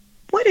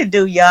it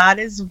do, y'all?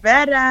 It's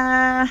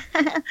better.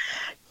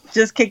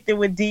 Just kicked it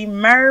with D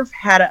Murph.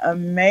 Had an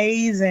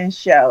amazing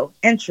show.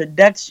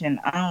 Introduction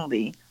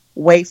only.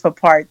 Wait for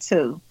part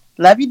two.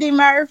 Love you, D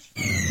Murph.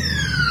 Yo,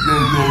 yo,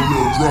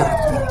 yo,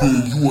 drop it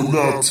thing. You are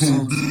now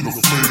tuned in to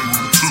Flavor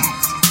 2.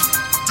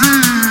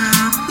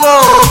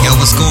 D-Murph! Yo,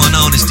 what's going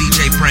on? It's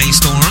DJ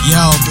Brainstorm.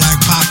 Yo,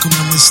 Black Pac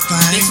on this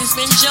thing. This has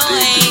been Joy.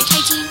 Hey,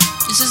 T.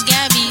 This is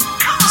Gabby.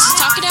 This is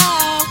Talk It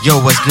Out.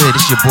 Yo, what's good?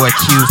 It's your boy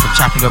Q from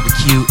Chopping Up with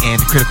Q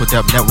and the Critical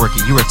Dub Network,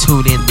 and you are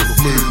tuned in to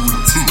Flavor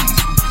 2.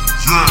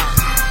 Yeah.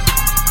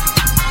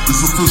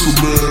 It's official,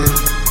 man.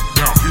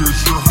 Now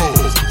here's your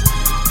host,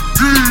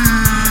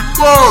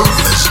 D-Murph!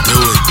 Let's do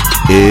it.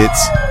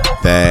 It's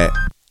that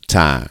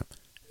time.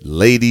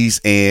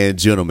 Ladies and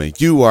gentlemen,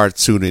 you are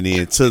tuning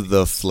in to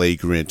the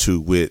Flagrant 2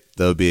 with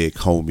the big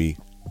homie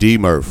D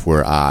Murph,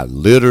 where I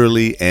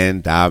literally,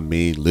 and I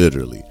mean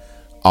literally,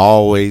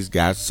 always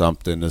got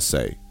something to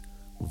say,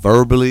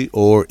 verbally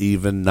or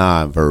even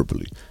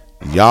non-verbally.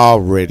 Y'all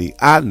ready?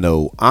 I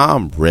know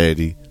I'm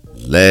ready.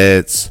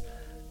 Let's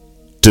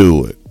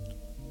do it.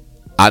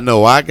 I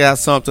know I got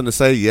something to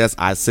say. Yes,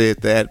 I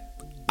said that.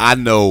 I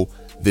know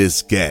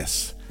this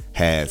guest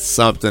has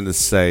something to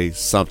say,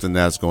 something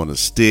that's going to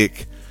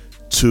stick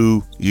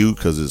to you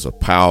because it's a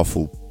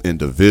powerful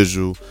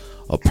individual,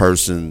 a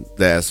person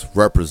that's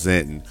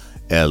representing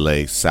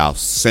LA South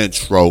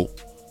Central.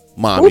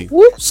 Mommy,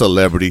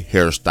 celebrity,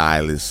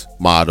 hairstylist,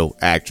 model,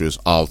 actress,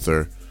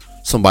 author,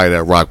 somebody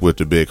that rock with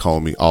the big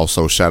homie.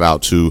 Also, shout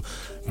out to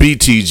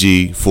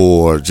BTG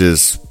for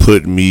just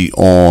putting me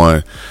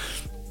on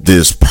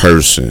this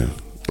person,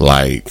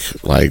 like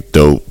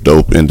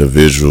dope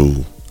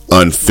individual,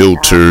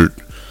 unfiltered,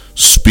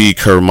 speak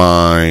her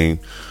mind,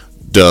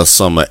 does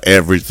some of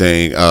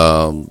everything.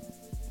 I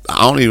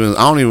don't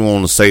even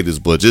want to say this,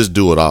 but just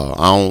do it all.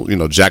 I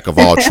don't, jack of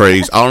all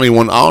trades. I don't even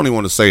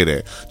want to say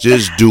that.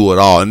 Just do it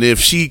all. And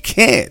if she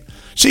can't,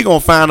 she gonna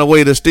find a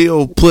way to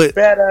still put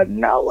Better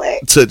know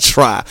it. to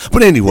try.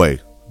 But anyway,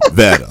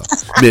 Vetta,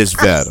 Miss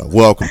Vetta,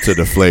 welcome to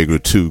the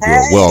Flagrant 2, girl.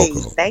 Hey,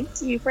 Welcome.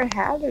 thank you for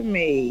having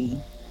me.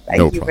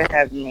 No Thank you for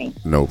having me.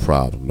 No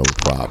problem.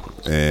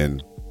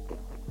 And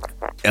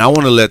I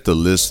want to let the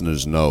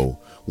listeners know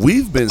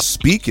we've been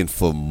speaking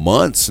for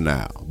months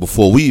now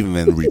before we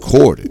even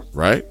recorded,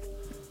 right?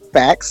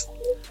 Facts.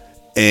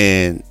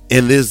 And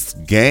in this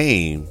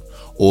game,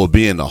 or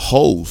being a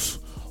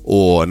host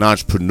or an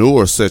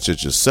entrepreneur such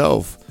as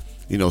yourself,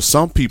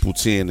 some people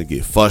tend to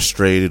get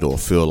frustrated or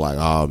feel like,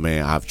 oh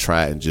man, I've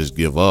tried and just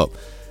give up.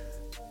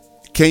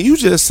 Can you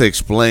just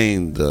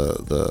explain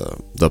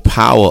the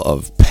power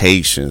of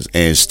patience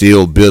and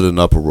still building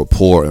up a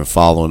rapport and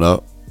following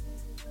up?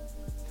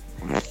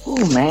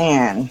 Oh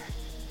man,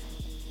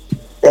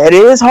 that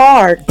is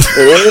hard.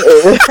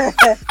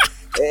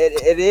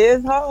 It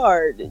is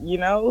hard.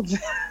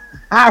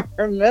 I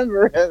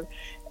remember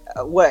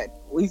what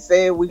we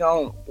said we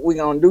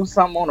gonna do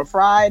something on a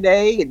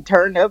Friday and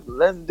turned up.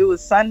 Let's do it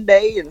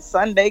Sunday, and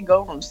Sunday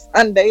go from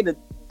Sunday to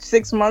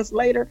 6 months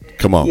later.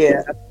 Come on,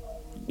 yeah.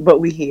 But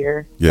we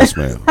here. Yes,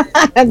 ma'am.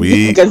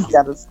 We just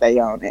gotta stay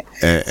on it.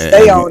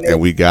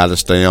 And we gotta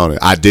stay on it.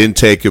 I didn't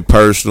take it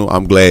personal.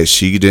 I'm glad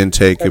she didn't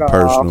take it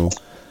personal.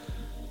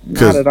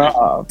 Not at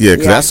all. Yeah,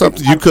 because that's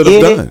something you could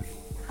have done.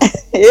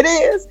 It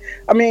is.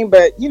 I mean,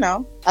 but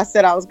I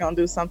said I was gonna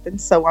do something,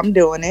 so I'm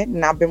doing it,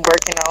 and I've been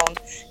working on,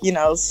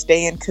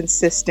 staying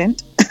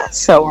consistent.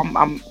 So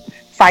I'm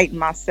fighting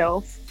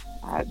myself.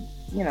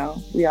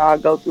 We all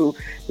go through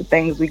the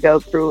things we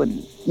go through,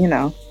 and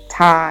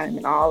time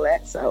and all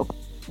that. So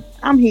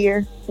I'm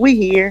here. We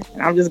here,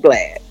 and I'm just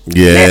glad.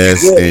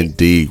 Yes,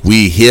 indeed.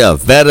 We here.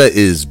 Vetta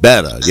is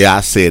better. Yeah,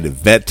 I said it.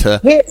 Vetta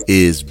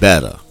is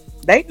better.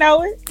 They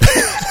know it.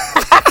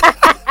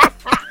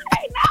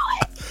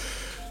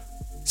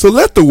 So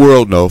let the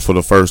world know, for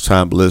the first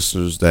time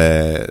listeners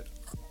that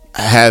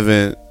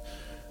haven't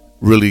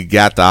really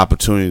got the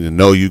opportunity to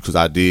know you, because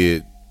I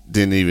didn't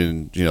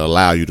even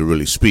allow you to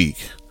really speak.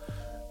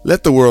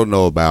 Let the world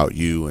know about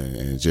you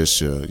and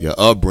just your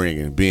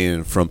upbringing,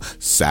 being from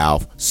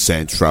South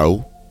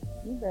Central.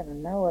 You better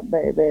know it,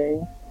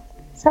 baby.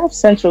 South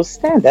Central,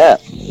 stand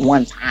up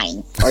one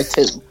time or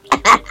two.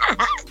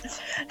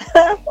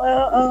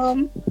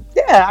 Well,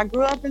 yeah, I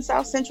grew up in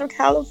South Central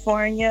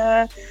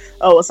California.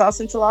 South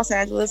Central Los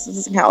Angeles. This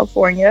is in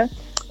California.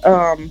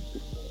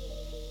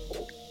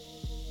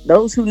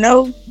 Those who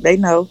know, they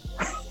know.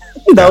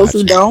 Those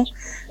who don't,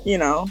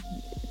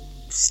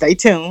 stay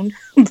tuned.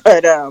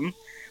 But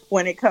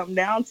when it come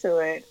down to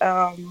it,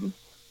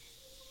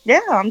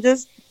 yeah, I'm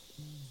just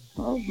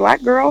a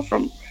black girl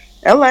from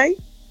LA.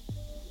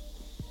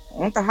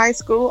 Went to high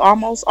school,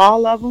 almost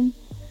all of them.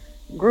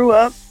 Grew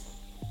up,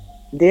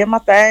 did my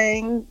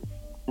thing,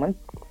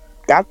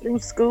 got through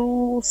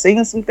school,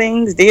 seen some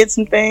things, did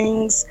some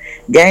things,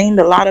 gained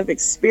a lot of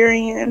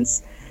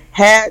experience,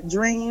 had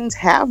dreams,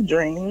 have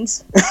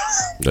dreams.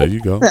 There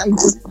you go. I'm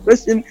just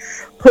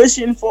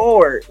pushing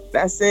forward.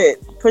 That's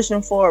it.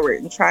 Pushing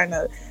forward and trying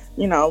to,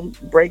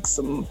 break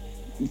some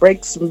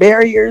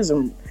barriers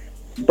and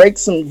break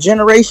some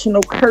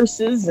generational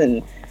curses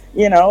and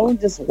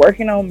just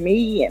working on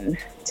me and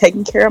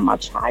taking care of my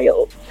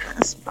child.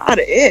 That's about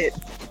it.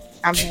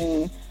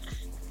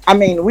 I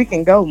mean, we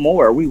can go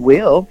more. We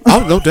will.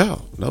 Oh, no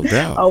doubt. No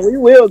doubt. Oh, we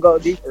will go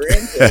deeper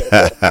into it.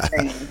 But,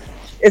 I mean,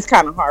 it's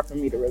kind of hard for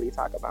me to really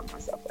talk about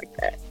myself like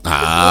that.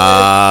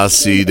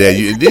 See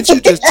that. Didn't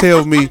you just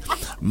tell me,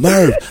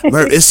 Merv,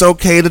 it's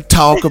okay to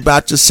talk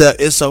about yourself.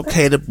 It's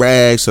okay to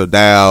brag. So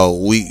now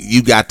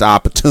you got the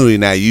opportunity.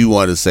 Now you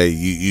want to say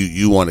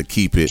you want to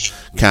keep it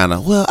kind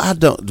of, well,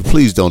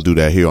 please don't do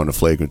that here on the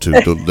Flagrant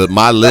 2.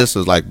 My list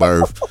is like,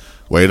 Merv,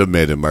 wait a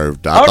minute, Merv.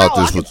 I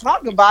can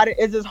talk about it.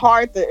 It's just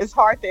hard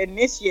to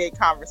initiate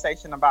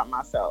conversation about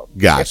myself.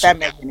 Gotcha. If that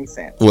makes any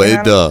sense. Well,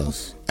 it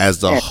does. As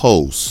the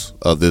host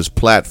of this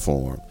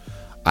platform,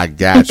 I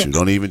got you.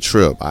 Don't even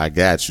trip. I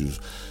got you.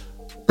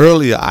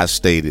 Earlier, I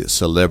stated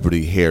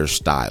celebrity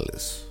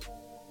hairstylist.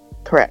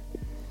 Correct.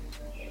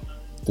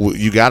 Well,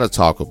 you got to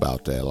talk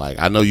about that. Like,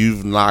 I know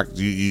you've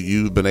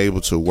been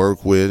able to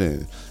work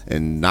with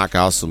and knock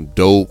out some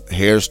dope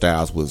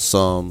hairstyles with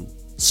some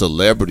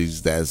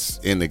celebrities that's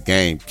in the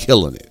game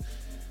killing it.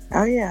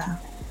 Oh yeah,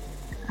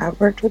 I've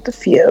worked with a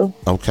few.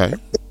 Okay.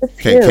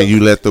 Can you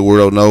let the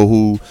world know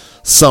who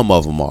some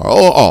of them are?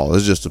 Oh,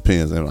 it just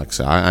depends. And like I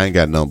said, I ain't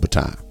got none but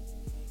time.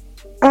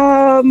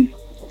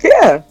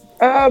 Yeah.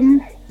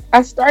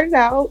 I started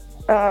out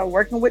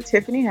working with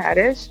Tiffany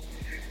Haddish.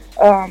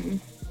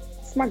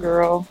 It's my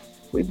girl.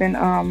 We've been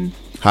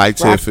Hi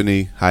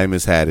Tiffany. Hi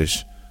Miss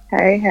Haddish.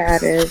 Hey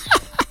Haddish.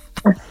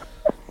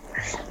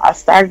 I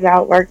started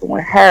out working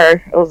with her.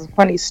 It was a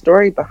funny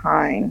story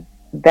behind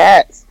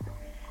that.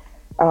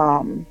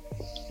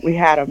 We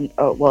had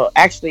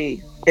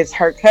actually, it's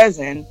her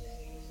cousin,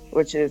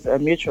 which is a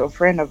mutual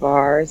friend of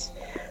ours.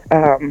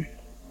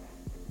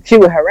 She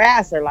would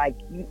harass her, like,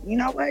 you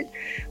know what?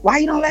 Why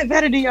you don't let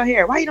Vetta do your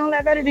hair? Why you don't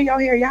let Vetta do your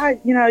hair?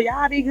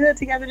 Y'all be good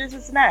together,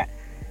 this and that.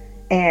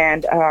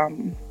 And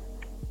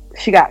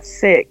she got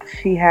sick.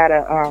 She had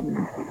a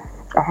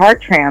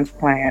heart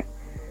transplant.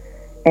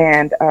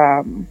 And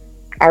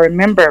I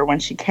remember when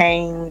she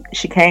came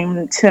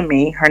to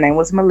me. Her name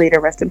was Melita.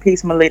 Rest in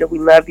peace, Melita. We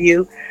love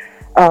you.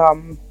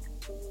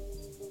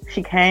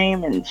 She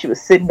came and she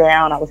was sitting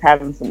down. I was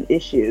having some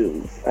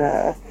issues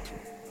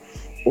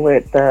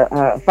with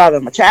the father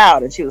of my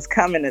child, and she was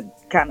coming to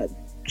kind of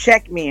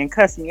check me and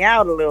cuss me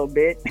out a little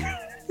bit.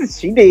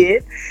 She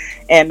did.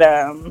 And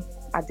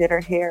I did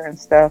her hair and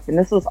stuff. And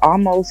this was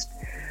almost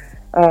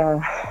a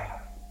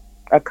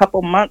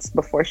couple months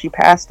before she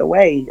passed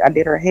away. I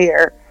did her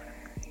hair.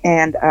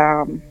 And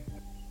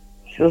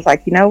she was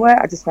like, you know what?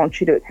 I just want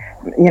you to,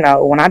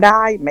 when I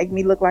die, make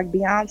me look like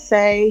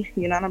Beyonce.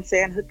 You know what I'm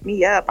saying? Hook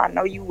me up. I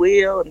know you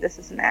will. And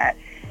this and that.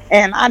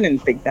 And I didn't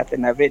think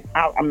nothing of it.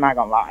 I'm not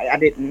going to lie. I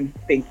didn't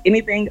think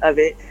anything of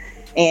it.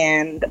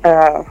 And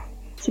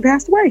she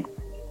passed away.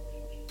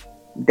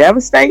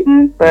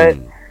 Devastating. But,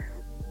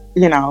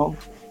 it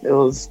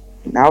was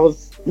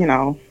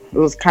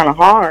kind of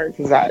hard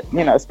because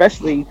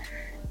especially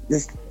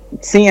just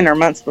seeing her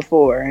months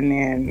before. And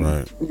then,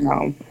 right.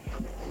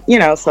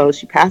 So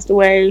she passed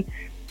away.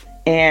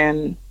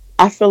 And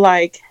I feel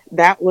like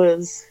that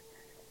was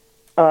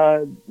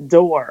a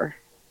door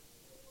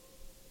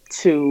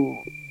to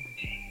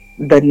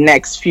the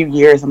next few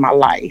years of my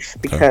life,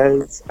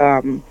 because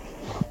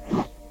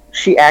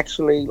she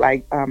actually,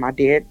 I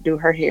did do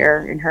her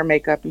hair and her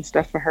makeup and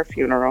stuff for her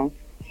funeral.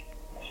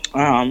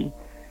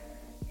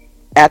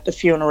 At the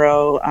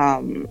funeral,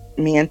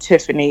 me and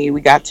Tiffany, we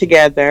got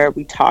together,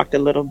 we talked a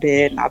little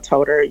bit, and I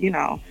told her,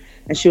 and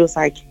she was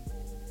like,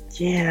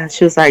 yeah,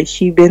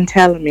 she been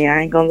telling me,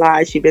 I ain't gonna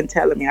lie, she been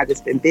telling me, I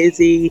just been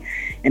busy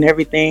and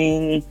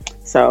everything.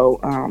 So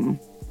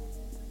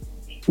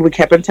we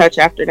kept in touch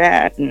after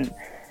that, and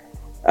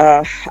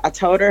I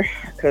told her,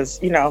 because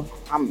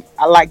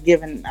I like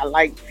giving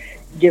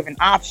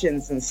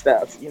options and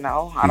stuff.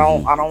 I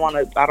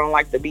don't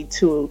like to be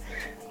too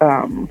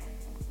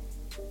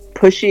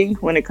pushy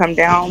when it come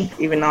down,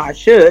 even though I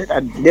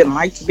didn't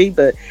like to be,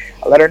 but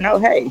I let her know,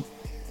 hey,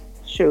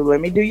 shoot,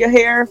 let me do your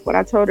hair. What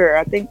I told her,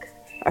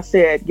 I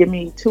said, give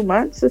me 2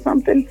 months or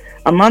something,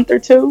 a month or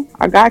two,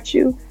 I got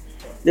you.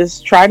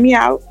 Just try me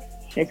out.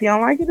 If you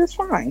don't like it, it's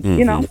fine,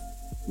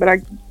 but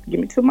give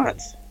me 2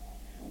 months.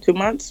 2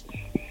 months.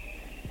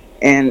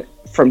 And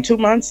from 2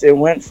 months, it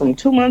went from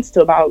 2 months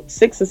to about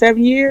 6 or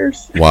 7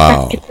 years.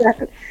 Wow.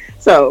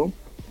 So,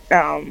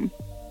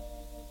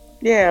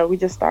 we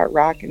just started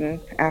rocking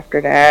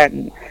after that.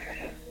 And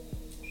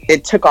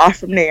it took off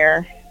from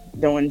there,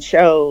 doing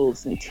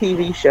shows and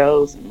TV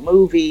shows and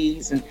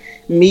movies and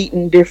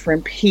meeting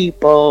different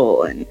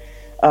people and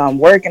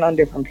working on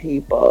different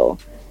people.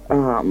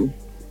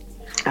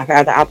 I've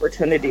had the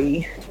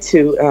opportunity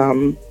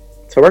to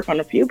work on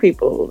a few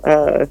people.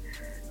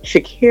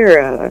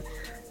 Shakira,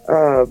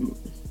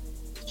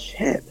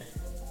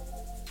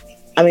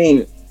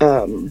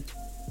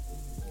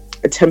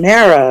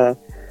 Tamara.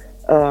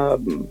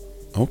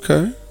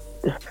 Okay.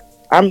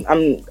 I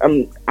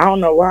don't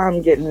know why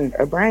I'm getting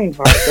a brain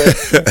fart.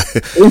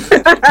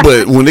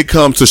 But when it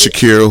comes to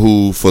Shakira,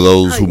 who, for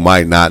those who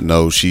might not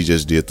know, she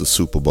just did the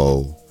Super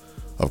Bowl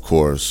of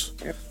course,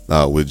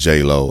 with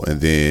J Lo, and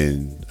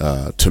then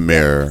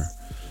Tamara,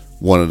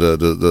 one of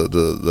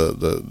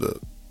the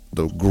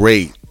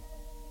great,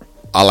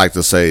 I like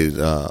to say,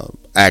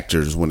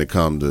 actors when it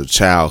comes to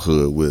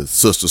childhood with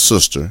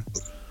Sister.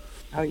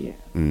 Oh yeah.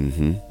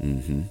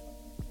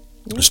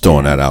 Just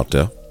throwing that out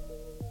there.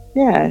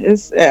 Yeah,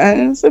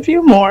 it's a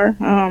few more.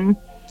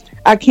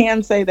 I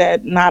can say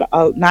that not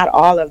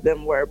all of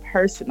them were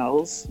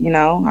personals. You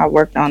know, I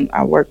worked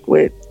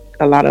with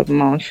a lot of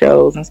them on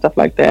shows and stuff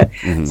like that.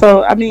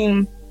 So I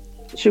mean,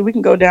 we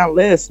can go down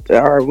list,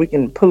 or we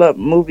can pull up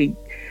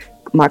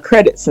my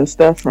credits and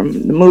stuff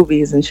from the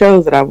movies and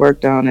shows that I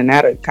worked on, and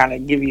that'll kind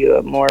of give you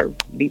a more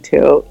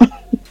detailed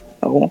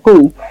on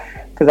who,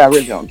 because I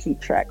really don't keep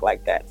track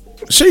like that.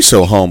 She's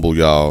so humble,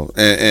 y'all,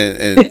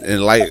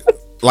 and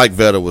like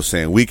Vetta was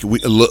saying, we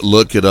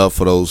look it up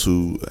for those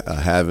who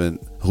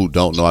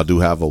don't know. I do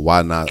have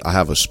I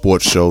have a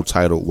sports show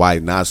titled Why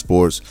Not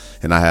Sports,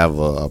 and I have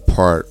a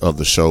part of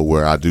the show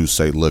where I do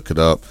say look it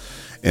up,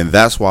 and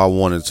that's why I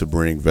wanted to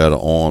bring Vetta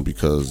on,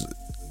 because,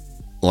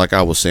 like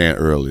I was saying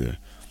earlier,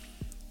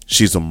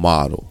 she's a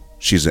model,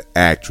 she's an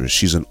actress,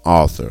 she's an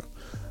author,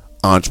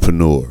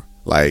 entrepreneur.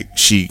 Like,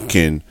 she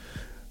can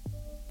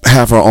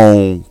have her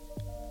own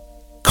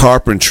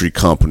carpentry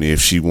company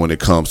when it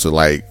comes to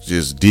like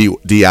just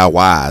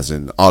DIYs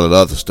and all of the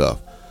other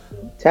stuff.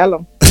 Tell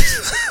them.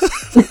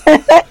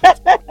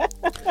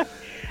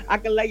 I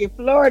can lay your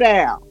floor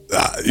down.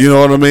 You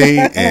know what I mean?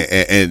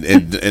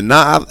 and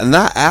not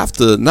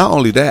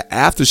only that,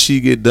 after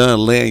she get done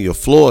laying your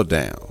floor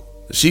down,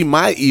 she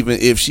might even,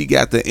 if she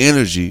got the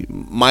energy,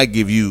 might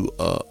give you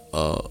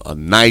a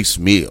nice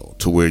meal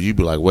to where you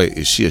be like, wait,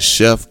 is she a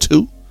chef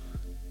too?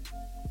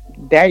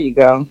 There you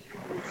go.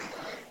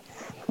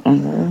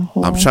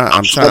 I'm trying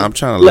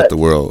to let the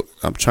world.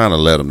 I'm trying to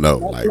let them know.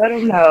 Like, let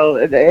them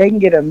know they can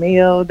get a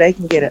meal. They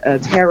can get a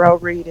tarot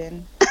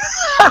reading.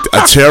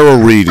 A tarot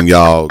reading,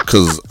 y'all.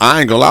 Because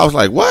I ain't gonna lie. I was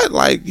like, what?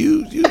 Like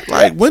you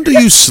like, when do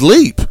you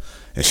sleep?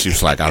 And she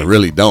was like, I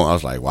really don't. I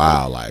was like,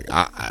 wow. Like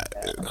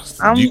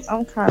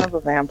I'm kind of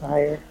a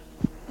vampire.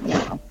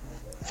 Yeah.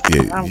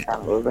 I'm kind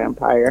of a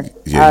vampire.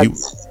 Yeah,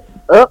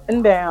 up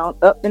and down,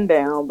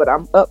 but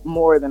I'm up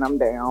more than I'm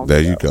down.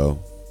 There you go.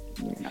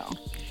 You know.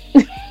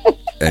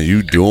 And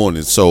you doing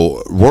it.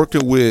 So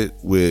working with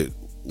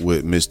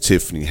Miss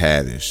Tiffany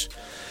Haddish,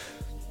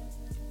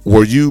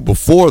 were you,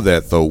 before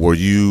that though, were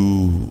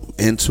you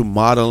into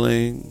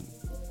modeling?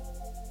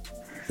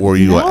 Were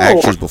you an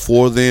actress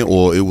before then,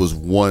 or it was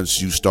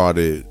once you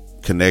started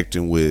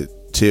connecting with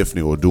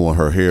Tiffany or doing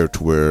her hair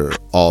to where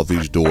all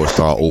these doors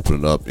start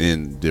opening up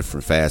in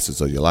different facets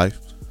of your life?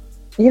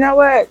 You know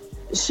what?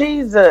 She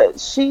is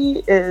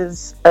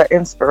an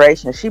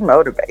inspiration. She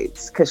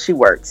motivates because she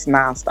works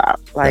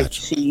nonstop. Like,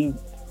 gotcha. She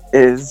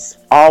is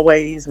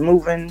always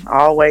moving,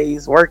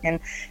 always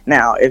working.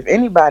 Now, if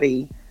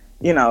anybody,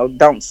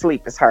 don't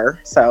sleep, it's her.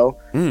 So,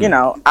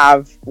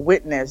 I've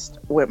witnessed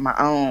with my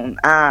own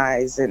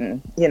eyes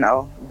and,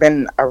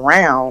 been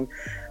around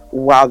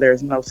while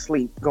there's no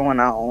sleep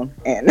going on.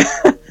 And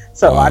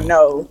so I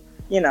know,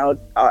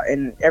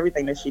 and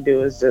everything that she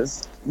do is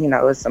just,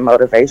 it's a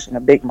motivation, a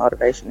big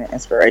motivation and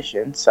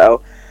inspiration.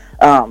 So,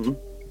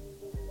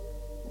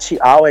 she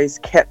always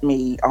kept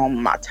me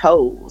on my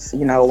toes,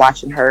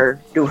 watching her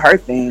do her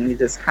thing. It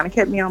just kind of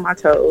kept me on my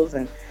toes,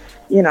 and,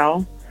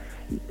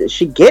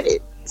 she get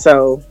it.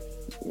 So,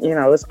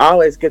 it's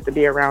always good to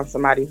be around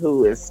somebody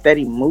who is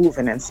steady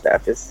moving and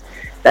stuff.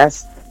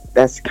 That's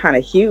kind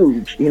of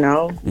huge,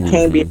 You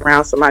can't be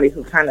around somebody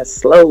who kind of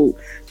slow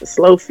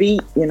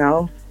feet,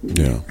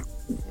 Yeah.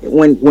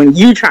 When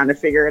you trying to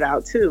figure it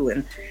out too.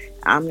 And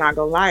I'm not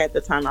gonna lie, at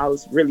the time I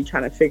was really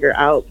trying to figure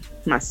out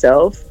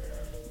myself,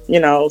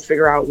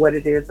 figure out what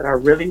it is that I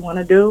really want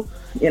to do,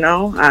 in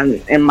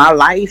my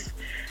life.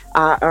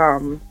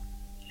 I'm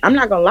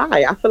not gonna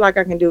lie, I feel like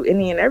I can do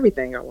any and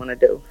everything I want to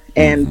do.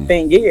 And the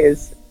thing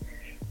is,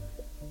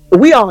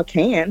 we all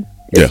can.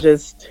 It's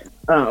just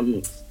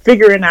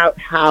figuring out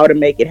how to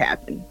make it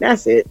happen.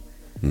 That's it.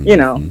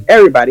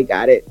 Everybody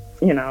got it.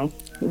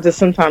 Just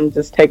sometimes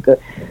just take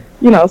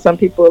some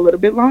people a little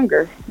bit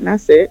longer, and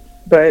that's it.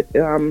 But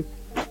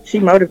she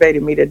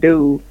motivated me to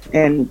do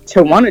and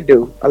to want to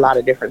do a lot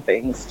of different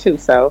things too.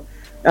 So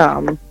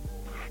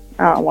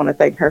I want to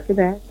thank her for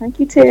that. Thank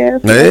you,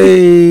 Tiff.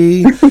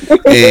 Hey.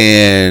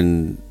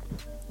 And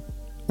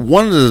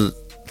one of the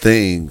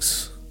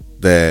things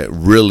that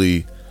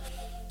really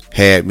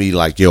had me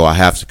like, yo, I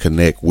have to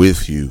connect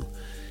with you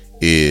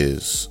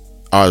is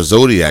our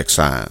zodiac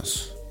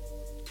signs.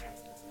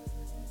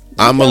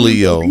 I'm a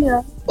Leo.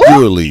 You're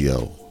a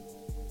Leo.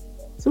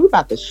 So we're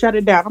about to shut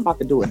it down. I'm about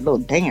to do a little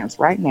dance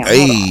right now.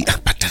 Hey.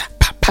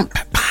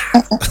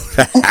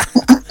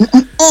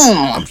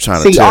 I'm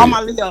trying to see tell all you.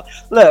 my Leo.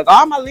 Look,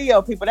 all my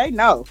Leo people, they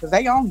know because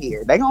they on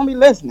here. They gonna be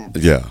listening.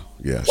 Yeah.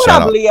 What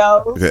up,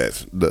 Leo?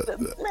 Yes.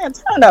 Man,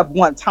 turn up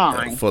one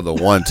time. For the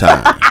one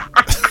time.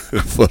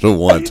 For the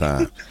one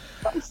time.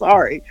 I'm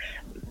sorry.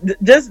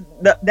 Just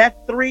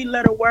that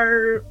 3-letter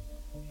word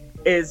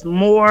is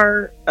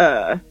more.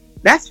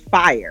 That's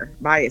fire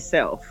by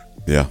itself.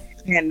 Yeah.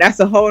 And that's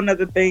a whole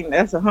nother thing.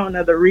 That's a whole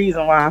nother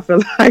reason why I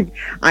feel like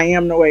I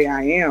am the way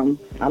I am.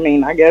 I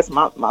mean, I guess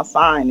my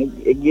sign,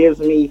 it gives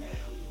me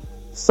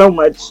so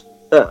much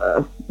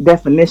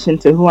definition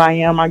to who I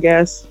am, I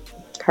guess.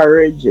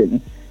 Courage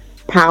and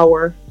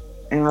power.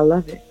 And I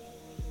love it.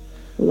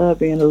 I love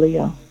being a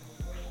Leo.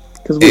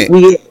 Because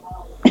we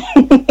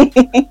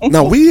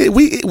No,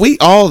 we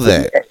all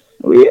that.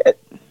 we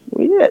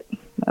it.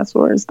 That's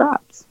where it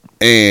stops.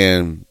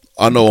 And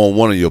I know on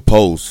one of your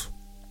posts,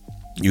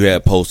 you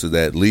had posted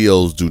that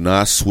Leos do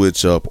not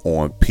switch up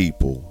on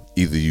people.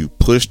 Either you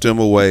push them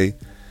away,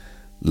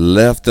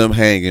 left them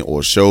hanging,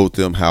 or showed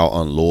them how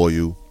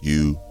unloyal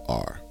you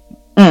are.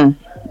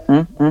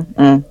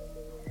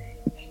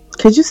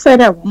 Could you say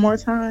that one more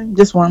time?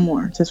 Just one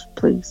more, just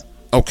please.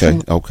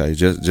 Okay.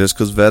 Just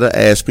because Vetta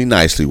asked me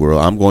nicely,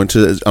 world, I'm going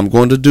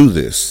to do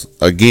this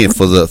again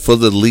for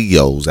the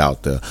Leos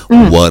out there.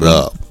 What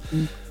up?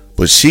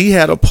 But she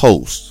had a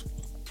post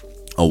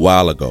a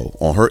while ago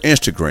on her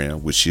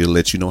Instagram, which she'll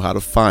let you know how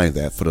to find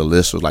that for the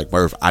listeners. Like,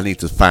 Murph, I need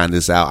to find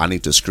this out. I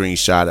need to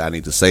screenshot it. I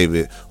need to save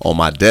it on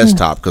my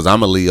desktop because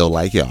I'm a Leo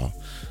like y'all.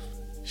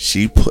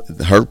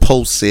 Her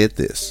post said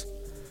this: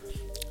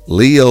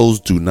 Leos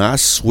do not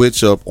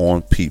switch up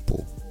on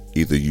people.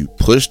 Either you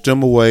push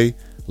them away,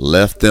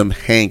 left them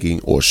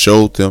hanging, or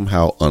showed them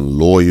how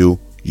unloyal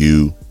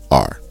you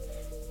are.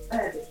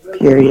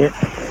 Period.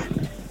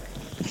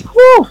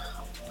 Whew.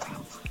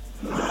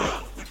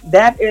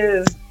 That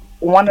is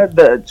one of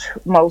the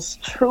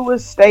most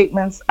truest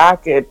statements I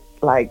could,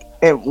 like.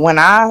 And when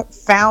I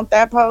found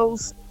that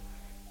post,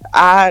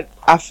 I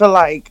feel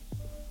like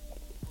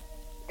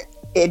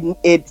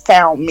it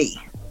found me.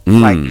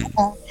 Like,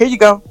 here you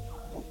go.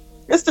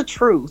 It's the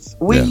truth.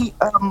 We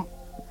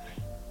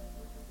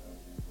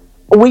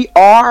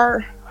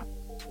are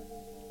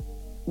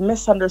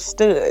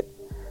misunderstood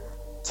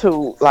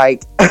to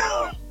like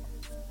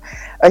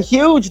a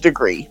huge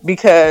degree,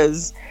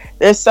 because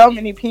there's so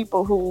many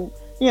people who,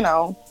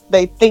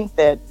 they think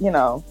that,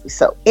 we're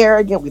so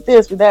arrogant with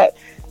this, with that.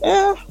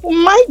 Yeah,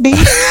 might be.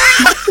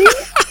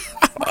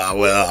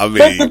 Well, I mean,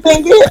 but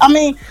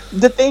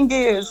the thing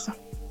is,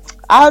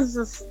 I was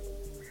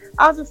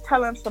just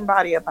telling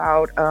somebody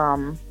about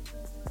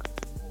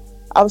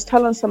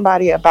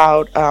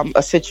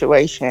a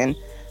situation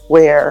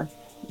where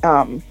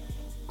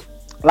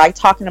like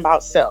talking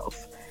about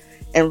self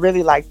and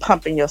really like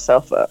pumping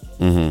yourself up.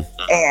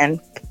 And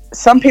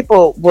some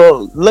people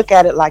will look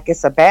at it like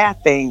it's a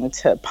bad thing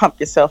to pump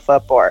yourself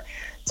up or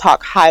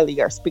talk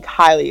highly or speak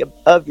highly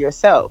of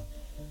yourself,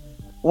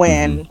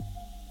 when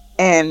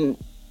in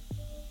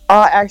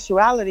all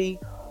actuality,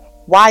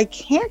 why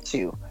can't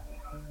you?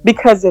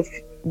 Because if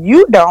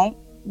you don't,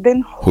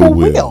 then who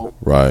will?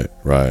 Right.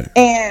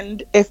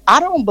 And if I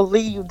don't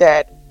believe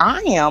that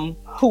I am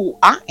who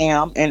I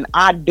am and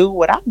I do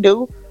what I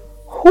do,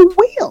 who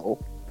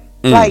will?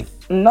 Like,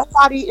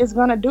 nobody is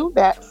gonna do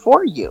that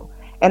for you.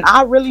 And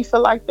I really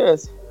feel like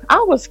this. I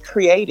was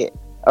created,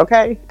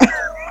 okay?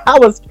 I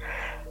was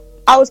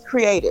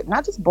created,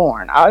 not just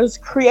born. I was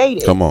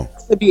created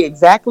to be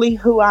exactly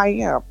who I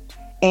am.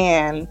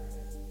 And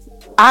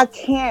I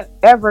can't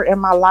ever in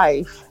my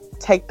life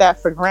take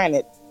that for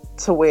granted,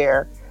 to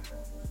where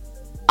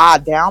I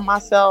down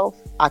myself,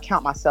 I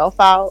count myself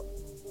out,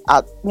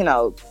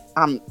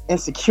 I'm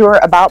insecure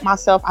about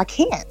myself. I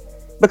can't,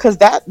 because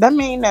that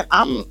means that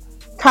I'm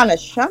kind of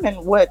shunning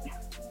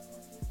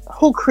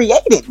who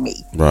created me.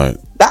 Right.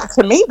 That,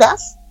 to me,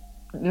 that's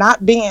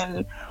not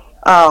being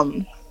what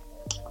do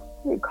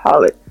you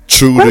call it?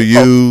 True grateful. To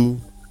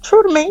you.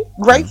 True to me.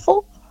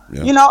 Grateful.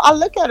 Yeah. I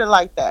look at it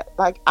like that.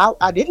 Like,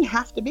 I didn't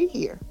have to be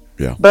here.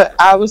 Yeah. But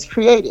I was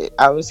created.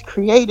 I was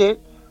created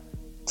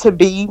to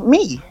be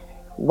me.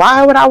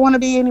 Why would I want to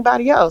be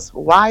anybody else?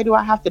 Why do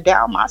I have to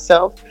down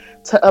myself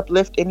to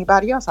uplift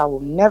anybody else? I will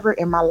never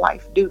in my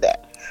life do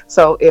that.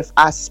 So if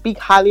I speak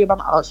highly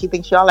about she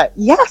thinks y'all like,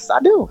 yes, I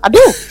do.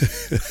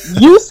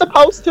 You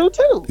supposed to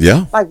too.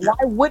 Yeah. Like, why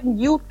wouldn't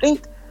you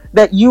think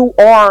that you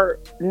are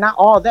not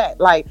all that?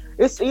 Like,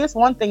 it's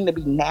one thing to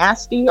be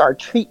nasty or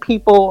treat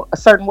people a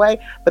certain way,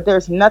 but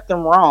there's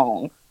nothing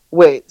wrong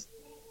with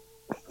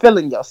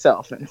feeling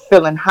yourself and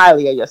feeling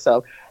highly of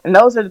yourself. And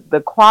those are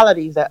the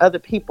qualities that other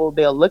people,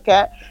 they'll look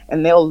at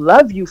and they'll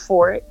love you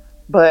for it.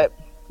 But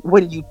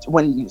when you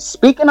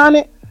speaking on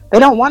it, they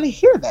don't want to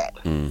hear that.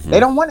 They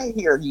don't want to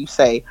hear you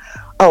say,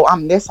 "Oh,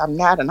 I'm this, I'm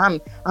that, and I'm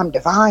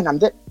divine. I'm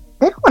this."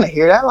 They don't want to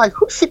hear that. Like,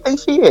 who she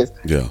thinks she is?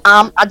 Yeah.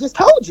 I just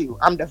told you,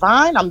 I'm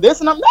divine. I'm this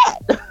and I'm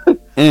that.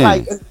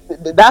 Like,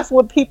 that's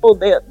what people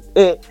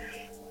it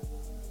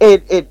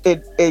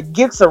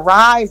gets a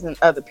rise in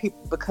other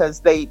people, because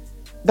they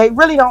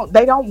really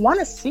don't want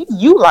to see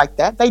you like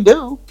that. They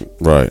do,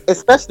 right?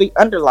 Especially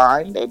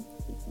underlying.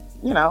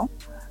 Yeah.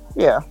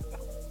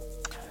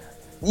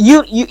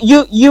 You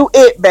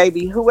it,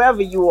 baby,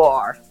 whoever you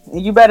are,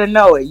 you better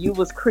know it. You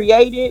was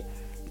created.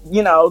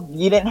 You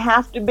didn't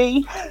have to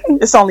be.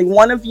 It's only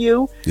one of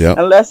you,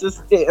 unless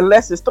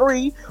it's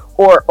three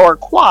or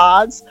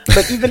quads.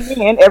 But even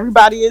then,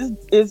 everybody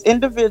is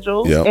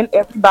individuals, and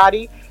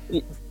everybody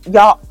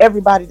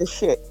the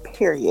shit.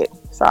 Period.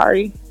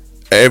 Sorry.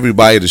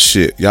 Everybody the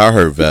shit. Y'all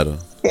heard Vetta.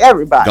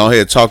 Everybody. Go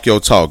ahead, talk your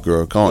talk,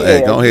 girl. Go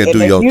ahead and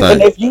do your And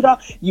thing. if you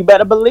don't, you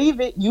better believe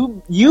it.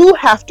 You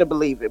have to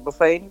believe it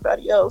before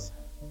anybody else.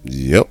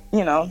 Yep.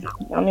 You know,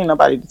 you don't need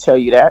nobody to tell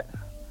you that.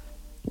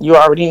 You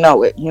already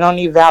know it. You don't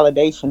need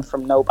validation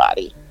from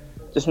nobody.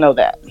 Just know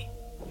that.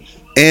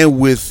 And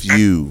with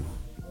you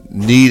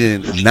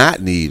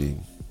not needing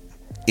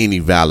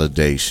any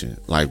validation,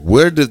 like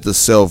where did the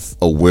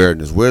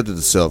self-awareness, where did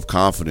the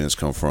self-confidence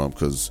come from?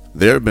 Because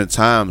there have been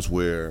times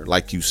where,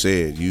 like you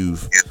said,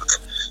 you've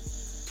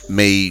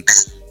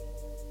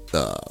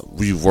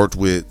worked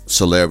with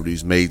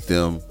celebrities, made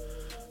them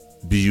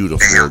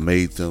beautiful,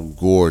 made them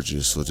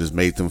gorgeous, or just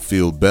made them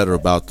feel better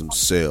about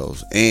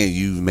themselves, and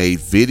you made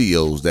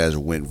videos that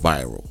went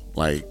viral.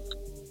 Like,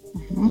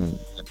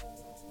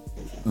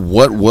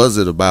 what was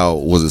it about?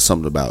 Was it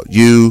something about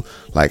you?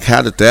 Like,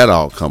 how did that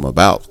all come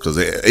about? Because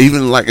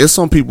even like, there's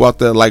some people out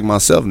there like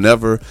myself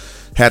never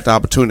had the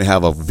opportunity to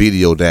have a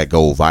video that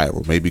go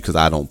viral. Maybe because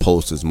I don't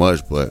post as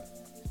much, but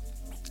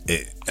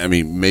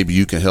maybe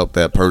you can help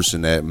that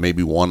person that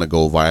maybe want to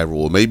go viral,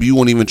 or maybe you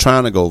weren't even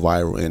trying to go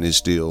viral, and it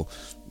still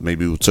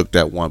maybe it took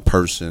that one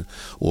person,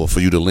 or for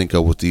you to link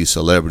up with these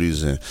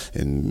celebrities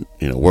and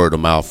word of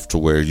mouth to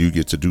where you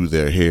get to do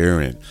their hair,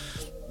 and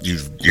you,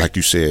 like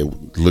you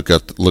said, look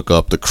up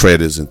the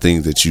credits and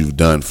things that you've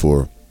done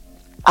for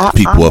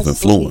people of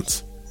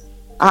influence.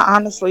 I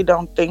honestly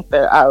don't think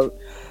that I'm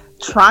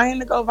trying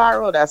to go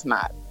viral. That's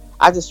not.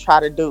 I just try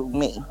to do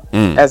me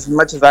as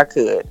much as I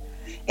could.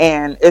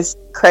 And it's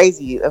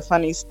crazy. A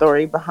funny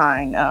story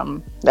behind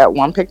that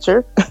one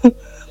picture.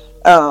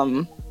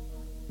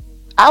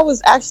 I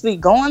was actually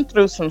going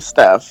through some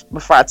stuff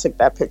before I took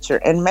that picture.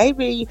 And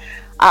maybe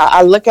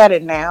I look at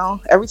it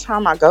now. Every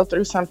time I go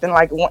through something,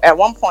 like at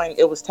one point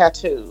it was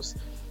tattoos.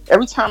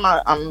 Every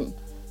time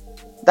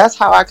that's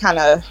how I kind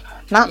of,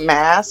 not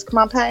mask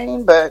my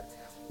pain, but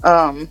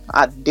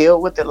I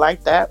deal with it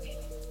like that.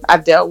 I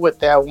dealt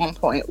with it at one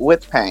point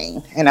with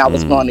pain, and I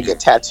was going to get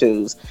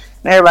tattoos.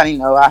 And everybody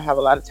know I have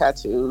a lot of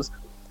tattoos.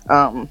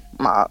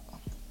 My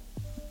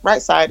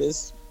right side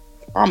is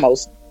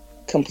almost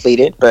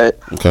completed, but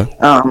okay.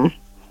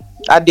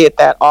 I did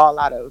that all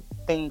out of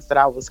things that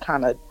I was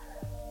kind of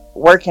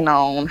working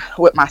on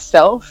with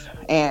myself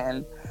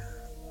and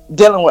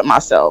dealing with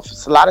myself.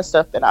 It's a lot of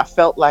stuff that I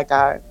felt like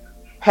I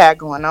had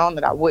going on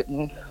that I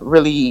wouldn't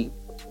really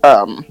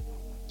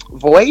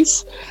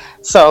voice.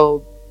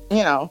 So,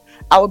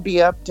 I would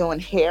be up doing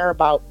hair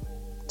about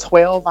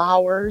 12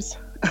 hours.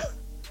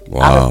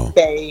 Wow. I would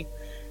say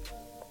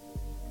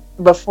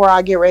before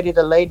I get ready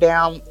to lay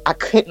down, I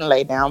couldn't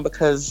lay down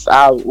because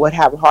I would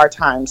have a hard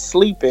time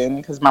sleeping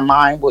because my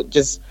mind would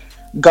just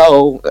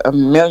go a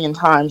million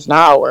times an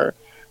hour.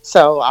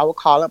 So I would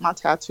call up my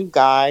tattoo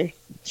guy.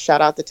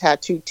 Shout out to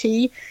Tattoo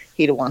T.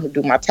 He the one who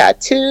do my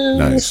tattoos.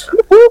 Nice.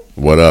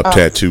 What up,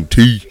 Tattoo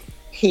T?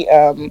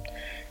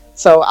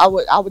 So I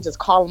would just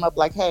call him up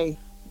like, hey,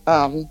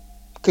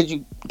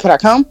 could I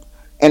come?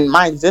 And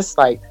mine's just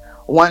like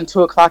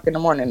 1-2 o'clock in the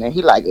morning, and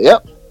he like,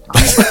 yep.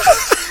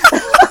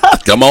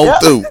 Come on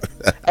through.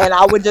 And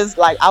I would just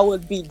I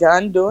would be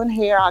done doing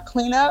hair. I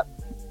clean up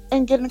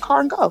and get in the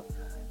car and go,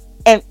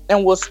 and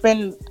we'll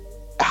spend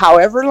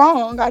however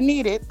long I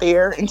needed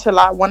there until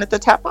I wanted to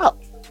tap out.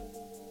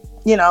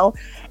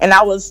 And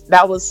that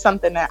was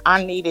something that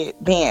I needed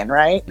then,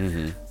 right?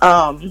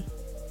 Mm-hmm.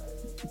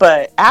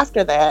 But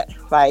after that,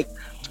 I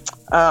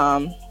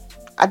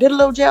did a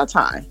little jail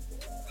time.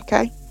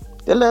 Okay,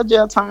 did a little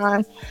jail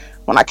time.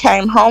 When I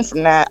came home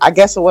from that, I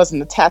guess it wasn't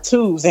the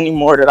tattoos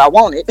anymore that I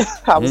wanted.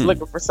 I was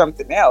looking for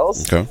something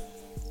else. Okay.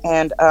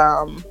 And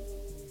I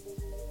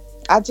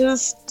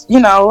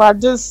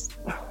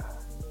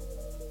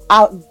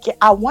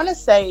want to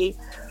say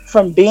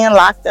from being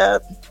locked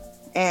up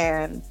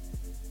and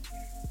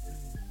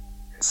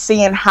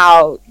seeing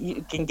how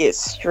you can get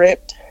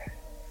stripped,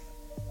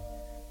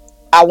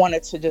 I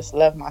wanted to just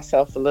love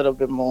myself a little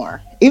bit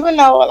more. Even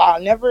though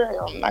I'm not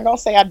going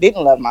to say I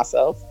didn't love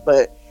myself,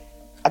 but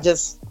I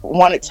just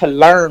wanted to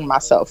learn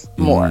myself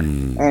more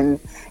and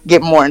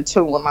get more in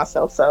tune with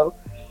myself. So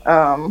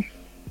I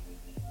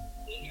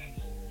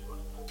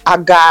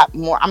got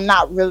more. I'm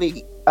not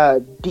really a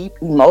deep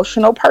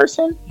emotional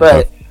person,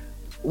 but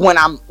when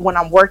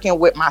I'm working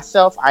with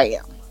myself, I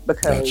am,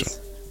 because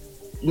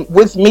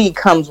with me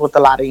comes with a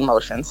lot of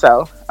emotion.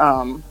 So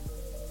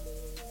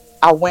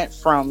I went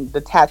from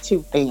the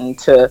tattoo thing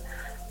to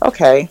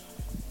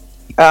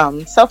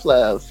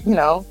self-love,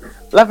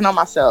 loving on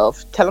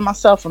myself, telling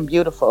myself I'm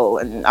beautiful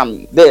and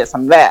I'm this,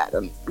 I'm that,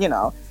 and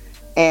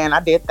I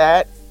did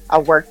that. I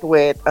worked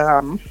with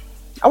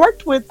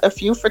a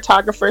few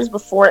photographers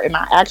before, and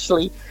I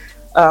actually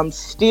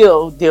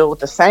still deal with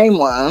the same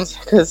ones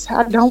because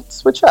I don't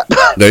switch up.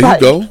 There you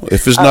go.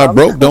 If it's not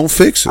broke, don't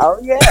fix it. Oh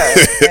yeah.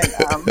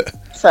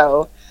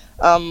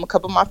 And, a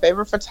couple of my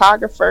favorite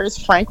photographers,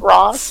 Frank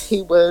Ross.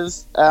 He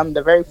was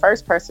the very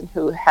first person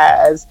who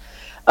has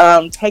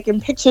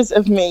taking pictures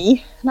of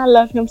me, and I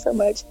love him so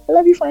much. I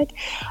love you, Frank.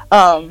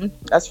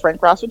 That's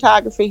Frank Ross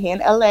Photography. He in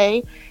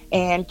LA,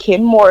 and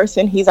Ken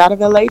Morrison. He's out of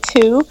LA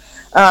too.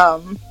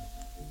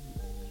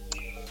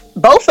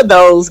 Both of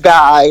those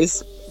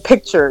guys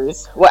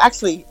pictures. Well,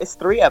 actually, it's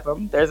 3 of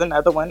them. There's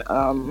another one.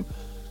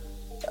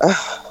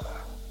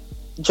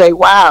 Jay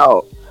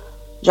Wild,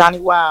 Johnny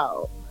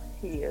Wild.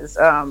 He is.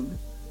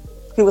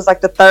 He was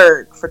like the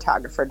 3rd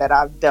photographer that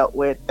I've dealt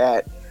with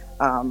that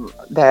has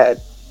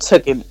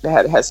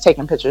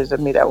taken pictures of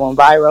me that went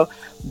viral.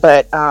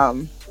 But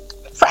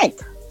Frank.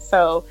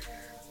 So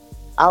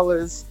I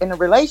was in a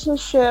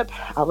relationship.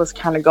 I was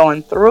kind of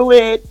going through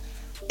it,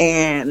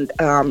 and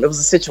it was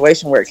a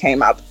situation where it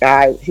came out. The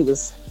guy,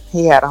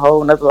 he had a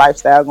whole nother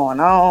lifestyle going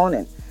on,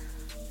 and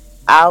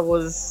I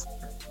was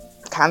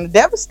kind of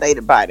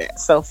devastated by that.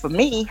 So for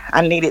me,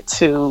 I needed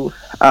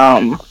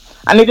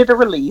a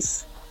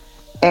release,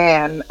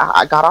 and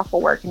I got off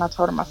of work and I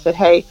told him, I said,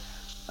 hey,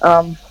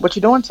 what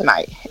you doing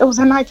tonight? It was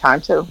at nighttime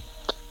too.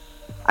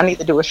 I need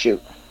to do a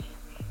shoot.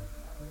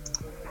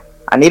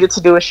 I needed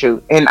to do a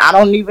shoot, and I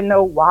don't even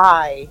know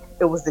why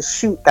it was the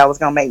shoot that was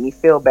going to make me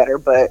feel better,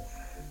 but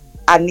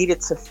I needed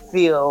to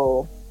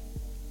feel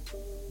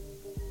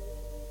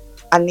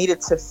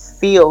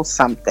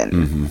something.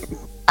 Mm-hmm.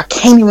 I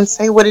can't even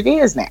say what it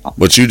is now.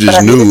 But you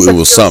just knew it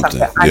was something.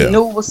 Yeah. I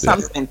knew it was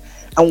something.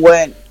 And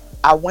when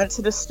I went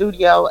to the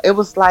studio, it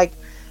was like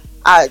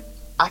I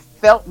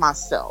felt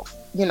myself.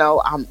 You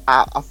know,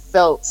 I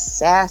felt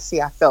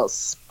sassy. I felt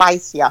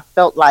spicy. I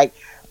felt like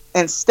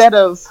instead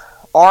of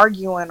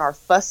arguing or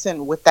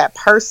fussing with that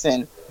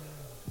person,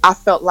 I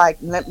felt like,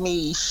 let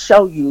me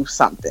show you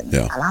something.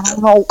 Yeah. And I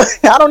don't know.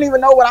 I don't even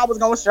know what I was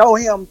going to show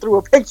him through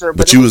a picture.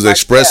 But you was like,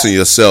 expressing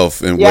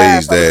yourself in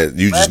ways that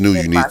you just knew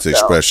you needed to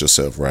express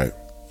yourself, right?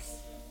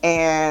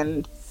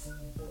 And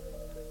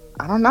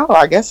I don't know.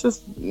 I guess it's,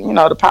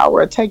 the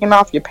power of taking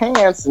off your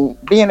pants and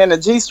being in a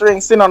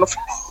G-string sitting on the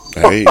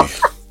floor.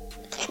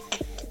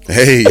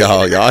 Hey,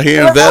 y'all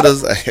hearing better?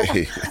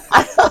 Hey.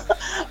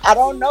 I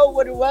don't know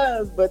what it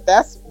was, but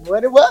that's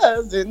what it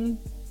was. And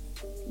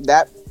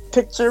that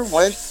picture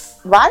went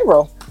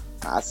viral.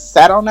 I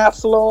sat on that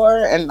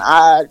floor and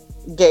I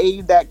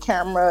gave that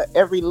camera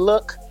every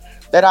look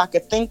that I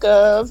could think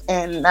of,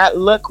 and that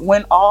look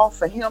went off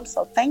for him.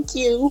 So thank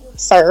you,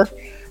 sir,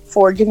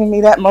 for giving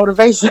me that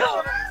motivation.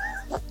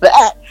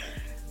 That,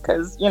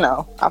 because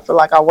I feel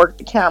like I worked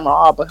the camera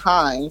all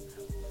behind.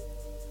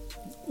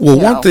 Well,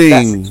 one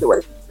thing,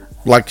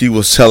 like you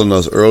was telling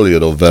us earlier,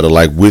 though, Vetta,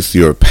 like with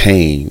your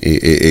pain,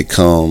 it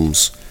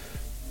comes,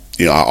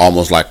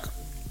 almost like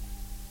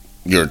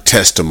your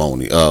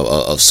testimony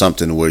of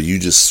something where you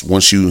just,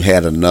 once you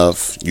had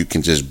enough, you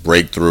can just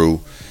break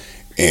through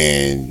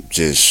and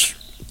just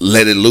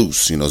let it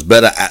loose. It's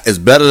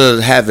better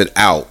to have it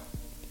out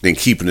than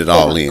keeping it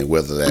all in,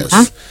 whether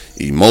that's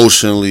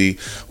emotionally,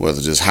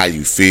 whether just how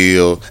you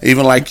feel.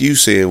 Even like you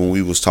said when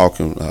we was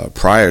talking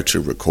prior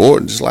to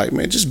recording, just like,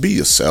 man, just be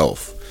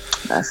yourself.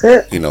 That's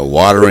it.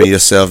 Watering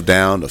yourself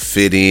down to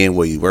fit in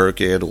where you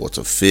work at or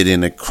to fit in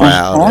the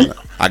crowd. And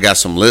I got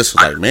some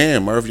listeners like,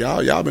 man, Murph,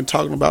 y'all been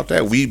talking about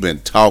that. We've been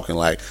talking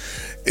like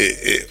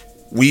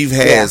we've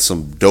had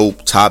some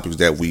dope topics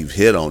that we've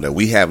hit on that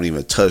we haven't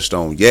even touched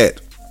on yet.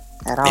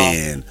 At all.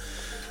 And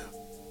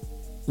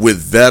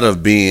with that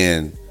of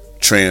being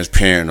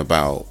transparent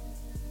about,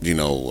 we've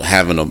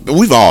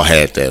all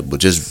had that, but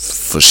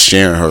just for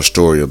sharing her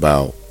story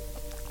about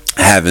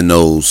having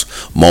those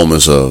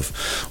moments of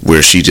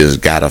where she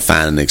just gotta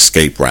find an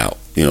escape route.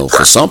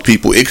 For some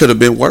people it could have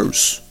been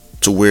worse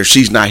to where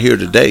she's not here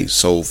today.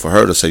 So for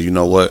her to say, you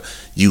know what,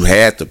 you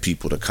had the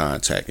people to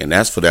contact, and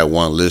that's for that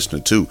one listener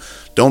too.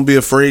 Don't be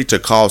afraid to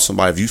call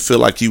somebody. If you feel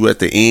like you at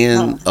the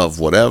end of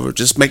whatever,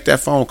 just make that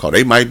phone call.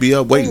 They might be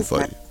up waiting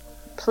for you.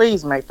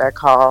 Please make that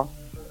call.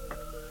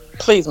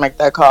 Please make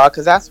that call,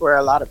 because that's where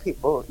a lot of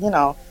people,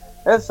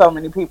 there's so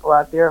many people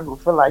out there who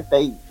feel like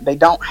they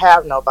don't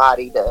have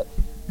nobody to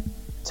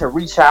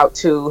reach out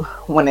to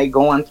when they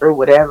going through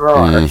whatever,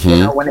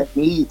 or when they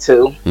need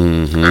to.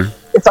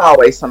 It's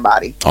always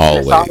somebody.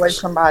 There's always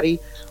somebody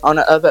on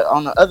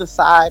the other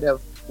side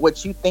of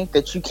what you think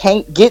that you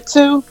can't get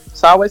to.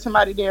 It's always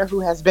somebody there who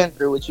has been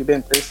through what you've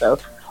been through. So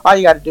all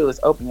you got to do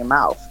is open your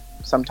mouth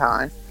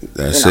sometime.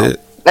 That's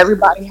it.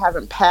 Everybody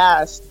haven't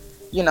passed,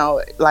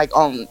 like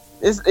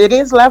it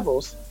is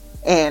levels,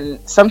 and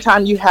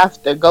sometimes you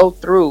have to go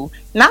through.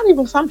 Not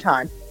even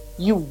sometimes,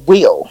 you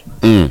will.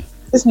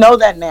 Just know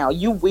that now.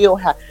 You will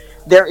have.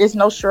 There is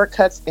no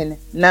shortcuts in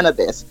none of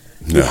this.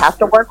 No. You have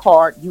to work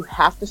hard. You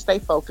have to stay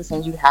focused,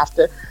 and you have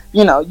to,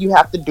 you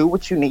have to do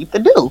what you need to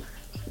do.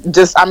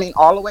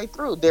 All the way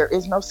through. There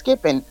is no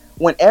skipping.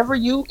 Whenever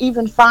you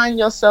even find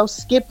yourself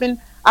skipping,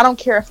 I don't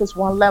care if it's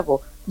one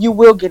level, you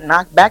will get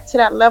knocked back to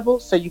that level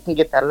so you can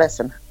get that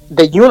lesson.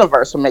 The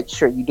universe will make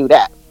sure you do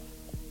that.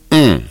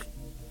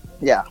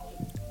 Yeah.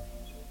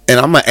 And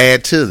I'm going to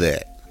add to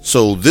that.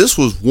 So this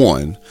was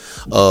one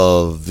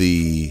of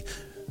the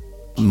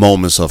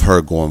moments of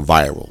her going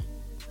viral.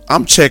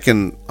 I'm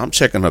checking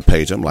her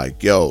page. I'm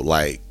like, yo,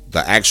 like the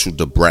actual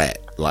Da Brat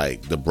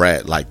like the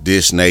Brat, like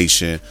Dish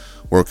Nation,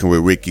 working with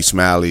Ricky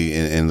Smiley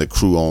and the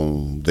crew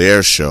on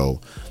their show,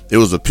 it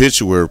was a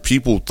picture where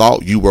people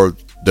thought you were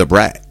the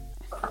Brat,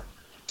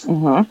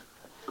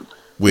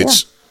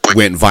 which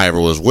went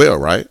viral as well,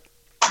 right?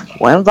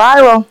 Went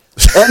viral.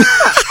 And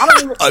I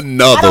don't even,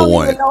 Another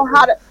one. Even know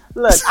how to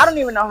look. I don't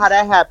even know how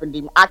that happened.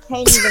 D. I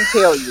can't even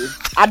tell you.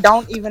 I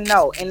don't even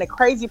know. And the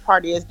crazy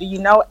part is, do you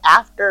know,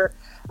 after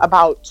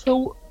about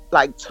 2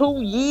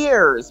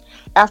 years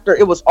after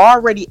it was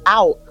already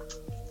out,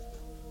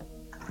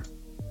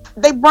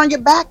 they bring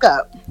it back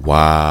up.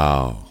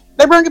 Wow.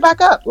 They bring it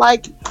back up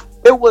like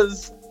it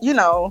was, you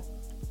know,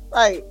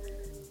 like,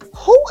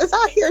 who is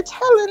out here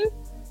telling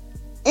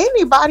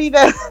anybody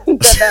that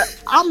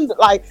I'm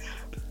like,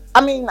 I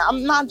mean,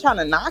 I'm not trying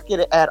to knock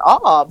it at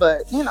all,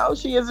 but, you know,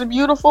 she is a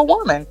beautiful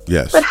woman.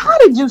 Yes. But how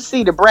did you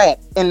see the Brat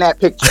in that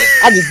picture?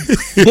 I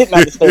just didn't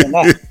understand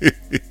that.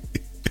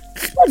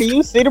 How do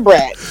you see the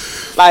Brat?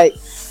 Like,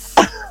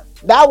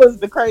 that was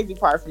the crazy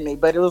part for me.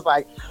 But it was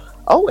like,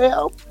 oh,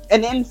 well.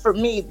 And then for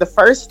me,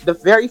 the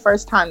very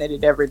first time that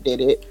it ever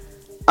did it,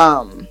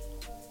 I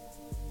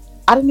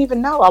didn't even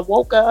know. I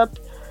woke up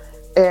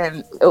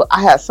and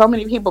I had so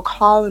many people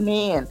calling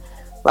me and,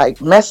 like,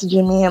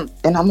 messaging me.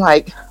 And I'm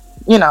like,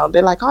 you know,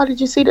 they're like, oh, did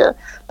you see the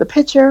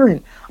picture?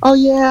 And, oh,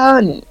 yeah.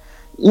 And,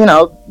 you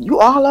know, you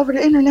all over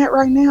the internet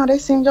right now. They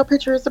seeing your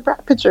picture as the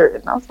Brat picture.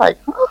 And I was like,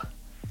 oh,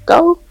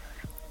 go.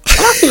 When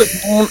I see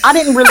his name, I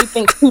didn't really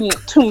think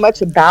too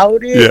much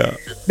about it. Yeah.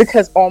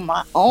 Because on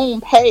my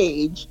own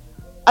page,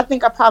 I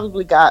think I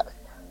probably got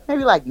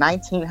maybe like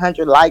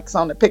 1,900 likes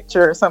on the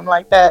picture or something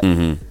like that.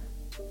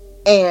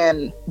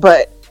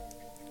 But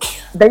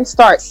they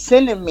start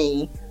sending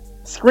me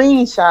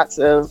screenshots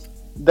of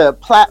the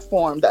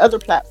other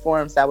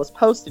platforms that was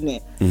posting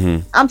it.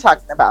 I'm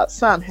talking about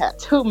some had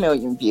 2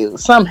 million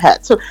views, some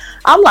had 2.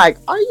 I'm like,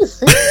 are you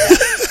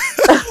serious?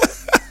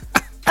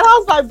 And I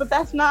was like, but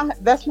that's not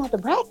the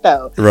Brat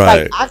though.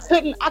 Right. Like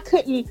I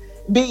couldn't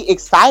be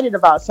excited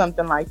about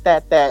something like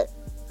that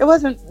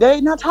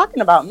they're not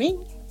talking about me.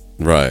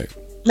 Right.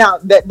 Now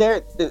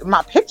that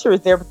my picture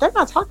is there, but they're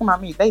not talking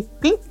about me. They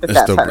think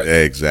that's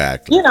her.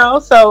 Exactly. You know,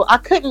 so I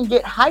couldn't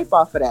get hype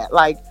off of that.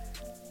 Like,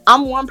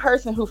 I'm one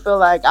person who feel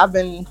like I've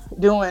been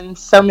doing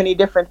so many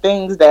different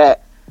things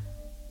that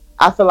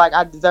I feel like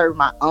I deserve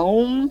my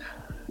own,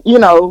 you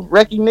know,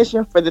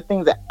 recognition for the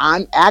things that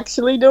I'm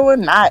actually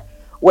doing, not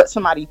what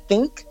somebody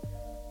think,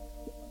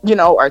 you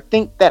know, or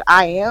think that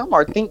I am,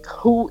 or think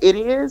who it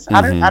is.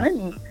 I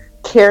didn't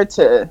care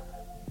to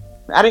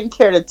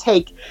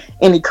take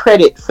any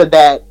credit for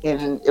that,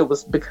 and it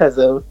was because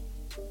of,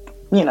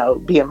 you know,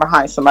 being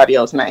behind somebody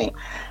else's name.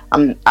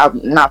 I'm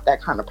not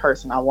that kind of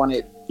person. I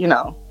wanted, you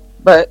know,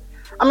 but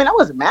I mean, I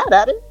wasn't mad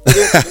at it.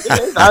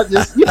 It is. I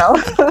just, you know,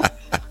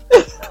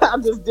 I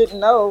just didn't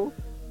know,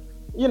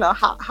 you know,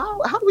 how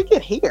do we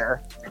get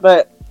here?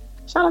 But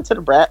shout out to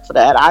the Brat for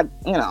that.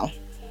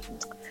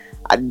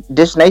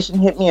 Dish Nation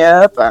hit me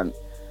up on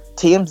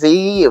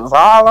TMZ. It was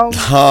all on.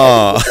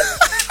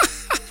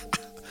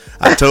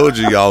 I told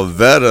you, y'all,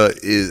 Veta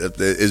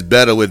is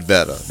better with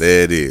Veta.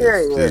 There it is.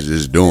 It's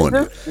just doing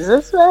it. Is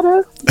this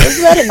Veta? This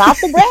is Veta, not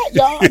the Brat,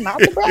 y'all. Not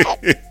the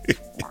Brat.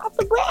 Not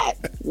the Brat.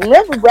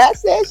 Remember, Brat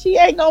said she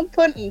ain't gonna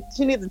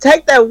she needs to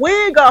take that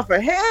wig off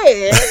her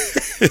head.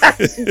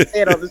 She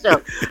said on the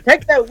show,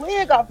 take that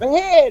wig off her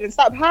head and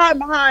stop hiding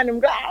behind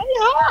them. I ain't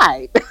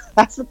hide.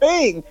 That's the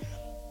thing.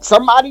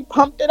 Somebody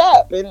pumped it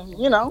up, and,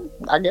 you know,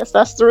 I guess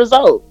that's the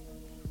result.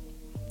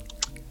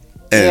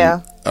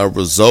 And a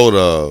result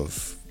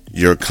of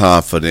your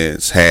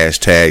confidence,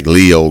 hashtag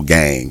Leo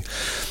gang,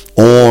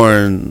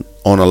 on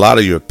a lot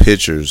of your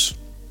pictures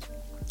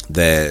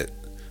that,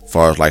 as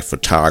far as like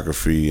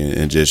photography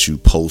and just you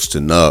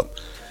posting up,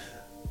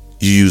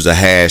 you use a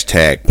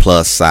hashtag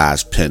plus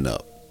size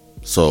pinup.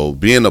 So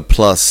being a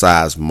plus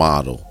size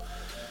model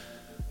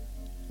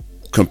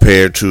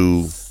compared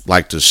to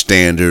like the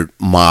standard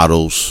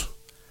models,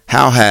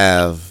 how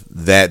have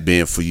that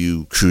been for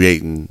you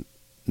creating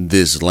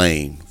this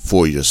lane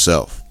for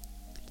yourself?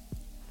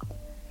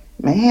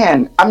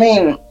 Man, I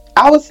mean,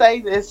 I would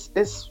say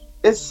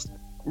it's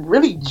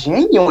really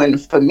genuine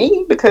for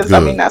me, because Good. I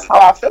mean, that's how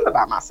I feel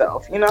about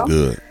myself, you know?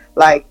 Good.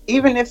 Like,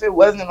 even if it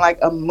wasn't like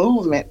a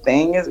movement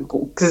thing,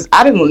 because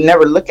I didn't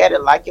never look at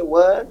it like it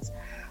was.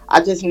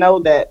 I just know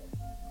that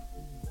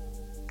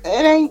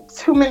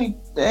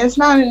it's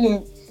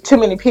not too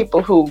many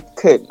people who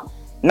could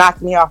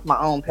knock me off my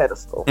own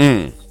pedestal.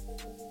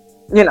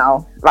 You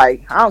know,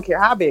 like, I don't care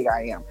how big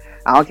I am.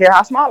 I don't care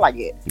how small I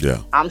get.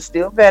 Yeah. I'm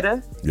still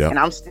better. Yeah. And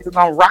I'm still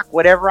going to rock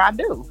whatever I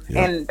do.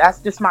 Yeah. And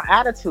that's just my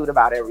attitude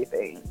about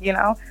everything, you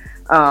know?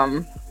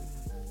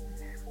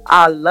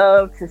 I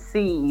love to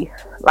see,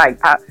 like,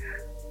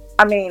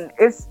 I mean,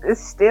 it's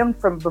stemmed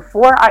from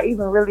before I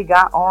even really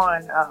got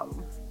on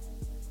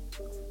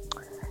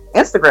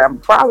Instagram,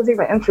 before I was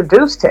even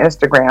introduced to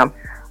Instagram,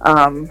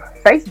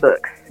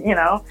 Facebook, you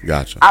know?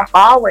 Gotcha. I've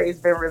always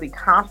been really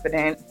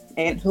confident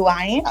in who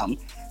I am.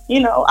 You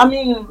know, I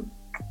mean,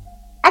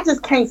 I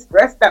just can't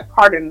stress that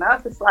part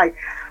enough. It's like,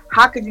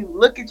 how could you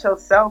look at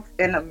yourself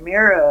in a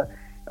mirror,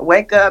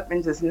 wake up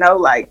and just know,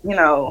 like, you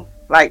know,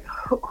 like,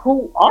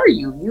 who are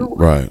you? You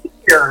Right.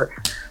 here.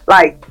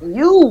 Like,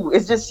 you,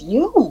 it's just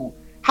you.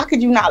 How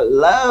could you not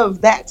love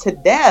that to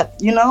death,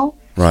 you know?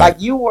 Right.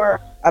 Like, you were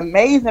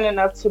amazing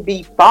enough to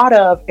be thought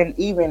of and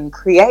even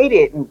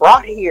created and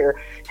brought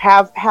here,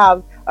 have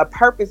a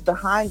purpose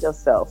behind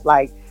yourself.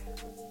 Like,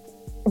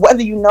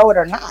 whether you know it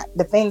or not,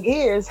 the thing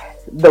is,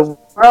 the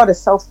world is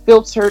so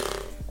filtered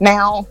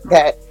now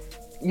that,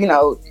 you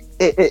know,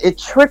 it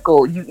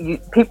trickle. You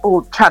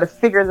people try to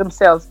figure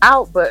themselves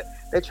out, but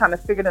they're trying to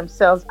figure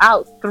themselves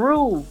out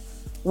through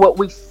what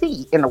we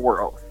see in the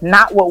world,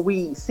 not what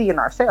we see in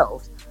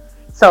ourselves.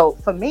 So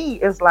for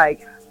me, it's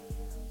like,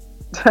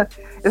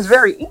 it's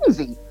very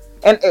easy.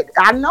 And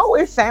I know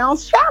it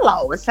sounds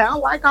shallow. It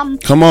sounds like I'm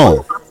Come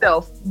on. full of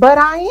myself, but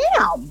I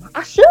am.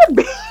 I should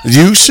be.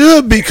 You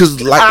should be,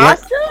 because I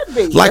should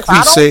be. like If we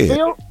I don't said.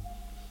 feel,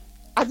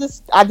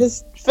 I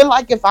just feel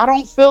like if I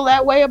don't feel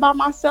that way about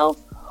myself,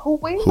 who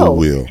will? Who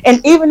will?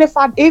 And even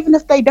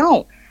if they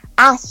don't,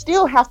 I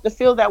still have to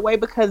feel that way,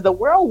 because the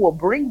world will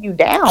bring you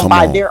down Come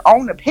by on. their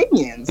own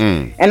opinions.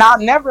 Mm. And I'll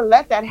never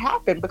let that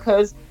happen,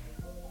 because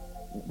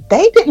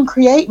they didn't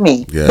create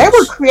me. Yes. They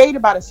were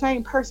created by the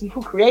same person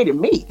who created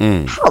me.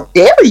 Mm. How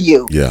dare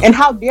you? Yeah. And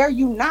how dare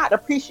you not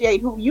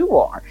appreciate who you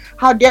are?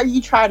 How dare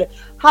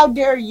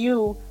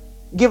you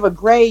give a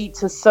grade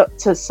to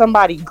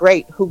somebody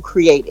great who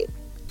created?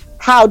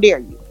 How dare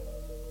you?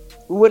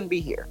 We wouldn't be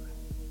here.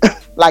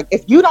 Like,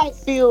 if you don't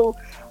feel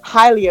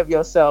highly of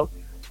yourself,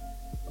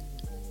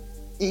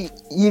 you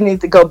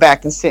need to go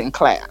back and sit in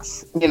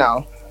class, you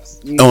know.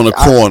 On the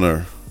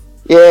corner.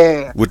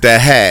 Yeah. With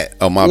that hat.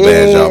 Oh, my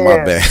bad, y'all.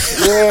 My bad.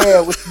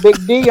 Yeah, with the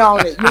big D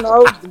on it. You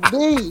know, the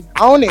D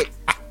on it.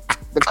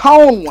 The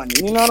cone one.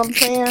 You know what I'm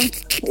saying?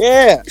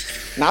 Yeah.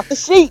 Not the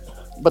sheet,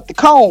 but the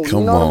cone. Come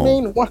you know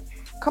on. what I mean?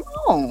 Come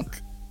on.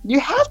 You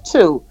have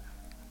to.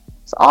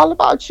 It's all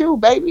about you,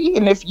 baby.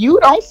 And if you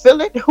don't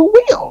feel it, who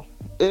will?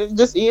 It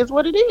just is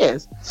what it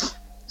is.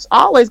 It's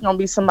always going to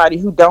be somebody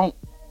who don't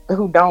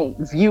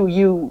view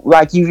you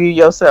like you view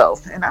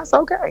yourself. And that's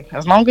okay,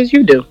 as long as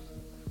you do.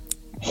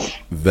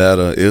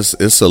 Vetta,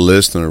 it's a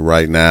listener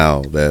right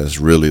now that's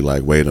really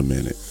like, wait a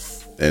minute,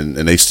 and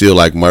they still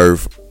like,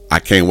 Murph, I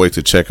can't wait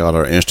to check out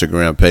her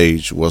Instagram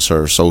page. What's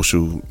her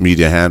social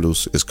media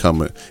handles? It's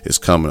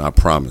coming, I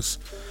promise.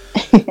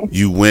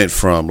 You went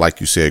from, like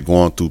you said,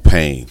 going through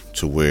pain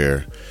to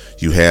where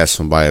you had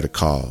somebody to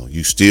call.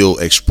 You still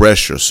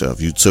express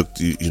yourself. You took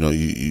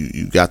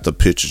you got the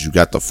pictures, you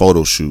got the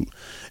photo shoot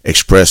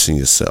expressing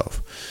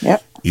yourself.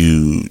 Yep.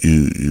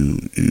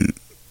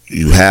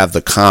 You have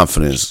the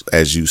confidence,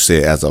 as you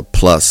said, as a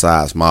plus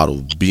size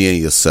model,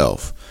 being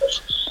yourself.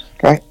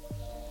 Right.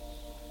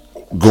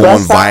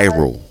 Going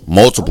viral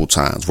multiple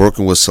times,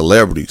 working with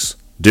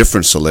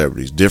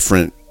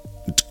different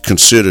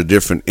consider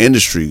different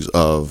industries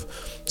of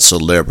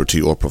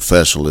celebrity or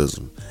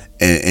professionalism,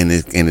 and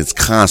it's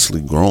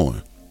constantly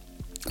growing.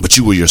 But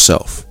you were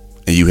yourself,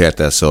 and you had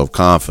that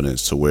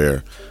self-confidence to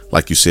where,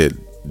 like you said,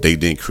 they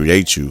didn't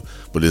create you,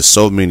 but there's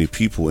so many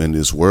people in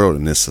this world,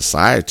 in this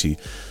society,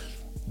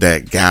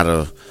 that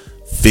gotta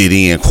fit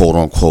in, quote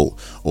unquote,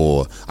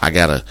 or I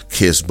gotta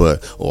kiss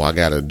butt, or I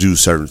gotta do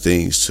certain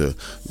things to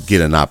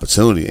get an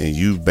opportunity. And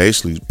you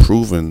basically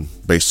proven,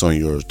 based on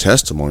your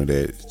testimony,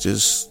 that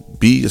just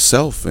be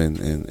yourself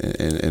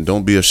and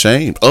don't be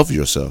ashamed of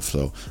yourself.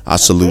 So I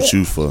salute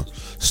you for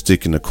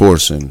sticking the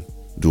course and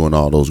doing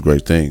all those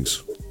great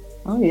things.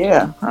 Oh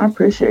yeah, I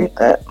appreciate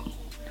that.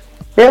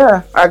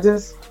 Yeah,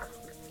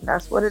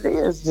 that's what it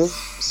is. Just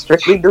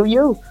strictly do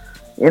you.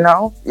 You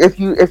know, if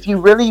you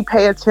really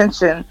pay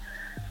attention,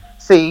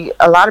 see,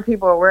 a lot of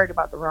people are worried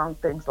about the wrong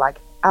things, like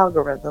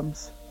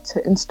algorithms to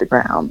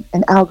Instagram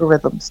and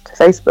algorithms to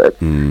Facebook.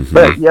 Mm-hmm.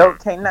 But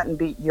can't nothing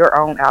beat your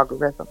own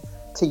algorithm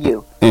to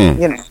you.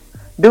 You know,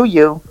 do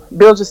you,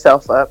 build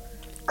yourself up,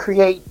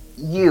 create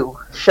you,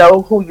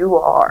 show who you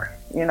are.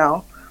 You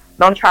know,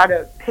 don't try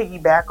to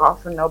piggyback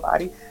off of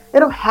nobody.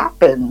 It'll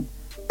happen.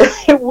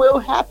 It will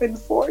happen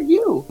for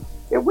you.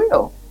 It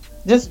will.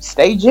 Just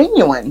stay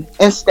genuine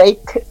and stay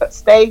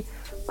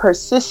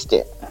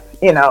persistent,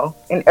 you know,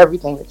 in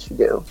everything that you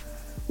do.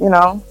 You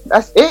know,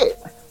 that's it.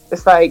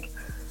 It's like,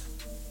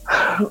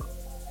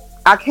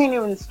 I can't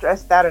even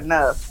stress that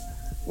enough.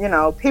 You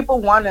know,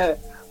 people want to,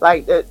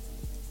 like,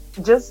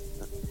 just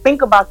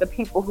think about the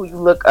people who you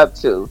look up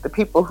to, the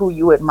people who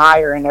you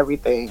admire and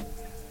everything.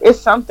 It's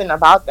something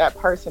about that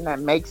person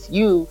that makes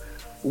you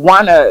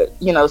want to,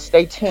 you know,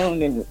 stay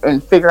tuned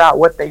and figure out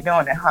what they're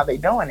doing and how they're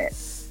doing it.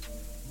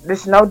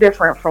 It's no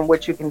different from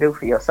what you can do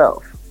for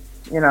yourself,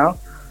 you know.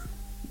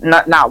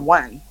 Not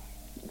one.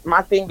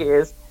 My thing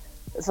is,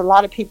 there's a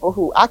lot of people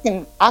who I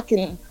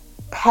can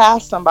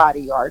pass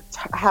somebody or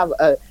have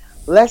a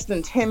less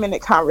than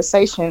 10-minute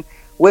conversation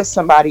with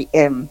somebody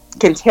and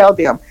can tell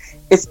them,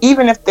 it's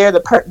even if they're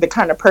the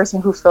kind of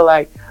person who feel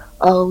like,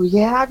 oh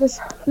yeah, I just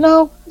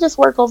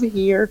work over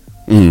here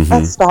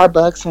at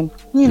Starbucks, and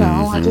you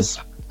know, I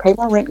just pay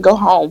my rent and go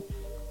home.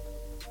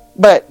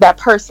 But that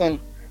person,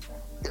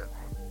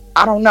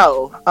 I don't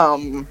know.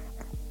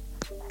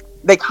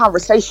 Their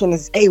conversation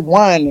is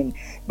A1, and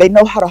they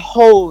know how to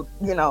hold,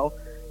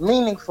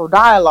 meaningful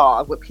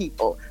dialogue with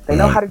people. They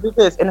know Right. how to do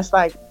this. And it's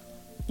like,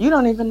 you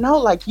don't even know,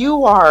 like,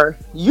 you are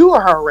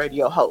a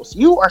radio host.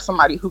 You are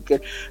somebody who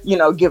could,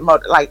 give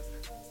like,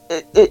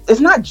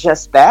 it's not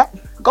just that.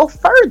 Go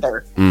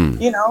further.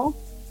 Mm. You know,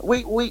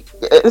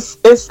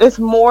 it's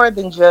more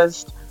than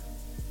just,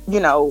 you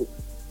know,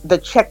 the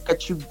check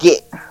that you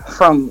get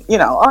from,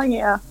 oh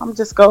yeah, I'm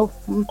just go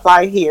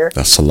apply here.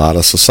 That's a lot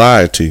of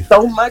society.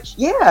 So much,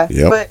 yeah.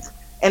 Yep. But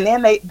and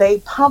then they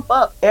pump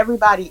up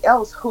everybody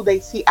else who they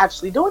see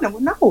actually doing it.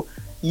 Well, no,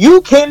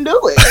 you can do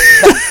it.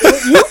 That's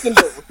what you can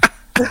do.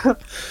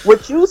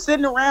 What you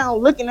sitting around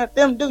looking at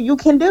them do, you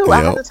can do. I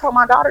Yep. had to tell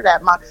my daughter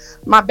that.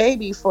 My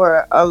baby,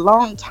 for a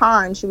long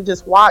time, she would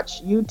just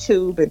watch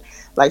YouTube, and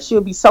like she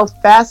would be so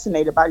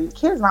fascinated by these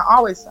kids. And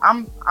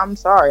I'm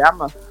sorry,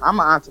 I'm an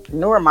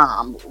entrepreneur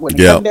mom. When it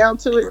Yep. comes down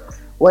to it,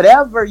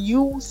 whatever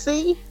you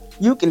see,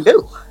 you can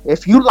do.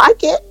 If you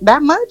like it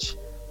that much.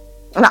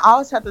 And I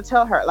always have to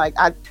tell her, like,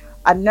 I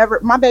never,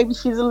 my baby,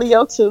 she's a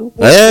Leo too.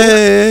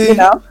 Hey. And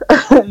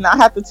I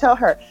have to tell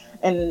her.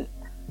 And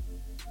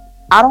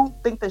I don't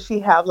think that she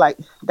have like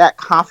that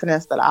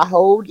confidence that I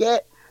hold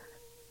yet,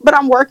 but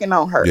I'm working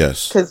on her.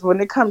 Yes. Because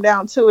when it come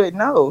down to it,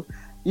 no,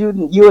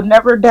 you'll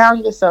never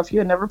down yourself.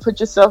 You'll never put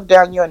yourself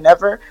down. You'll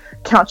never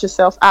count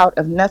yourself out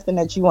of nothing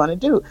that you want to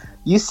do.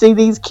 You see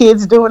these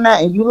kids doing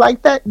that and you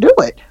like that, do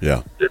it.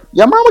 Yeah.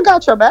 Your mama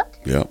got your back.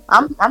 Yeah.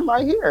 I'm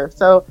right here.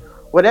 So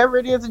whatever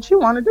it is that you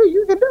want to do,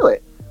 you can do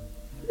it.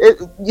 It's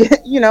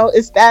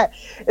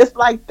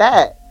like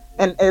that.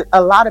 And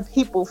a lot of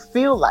people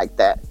feel like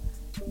that.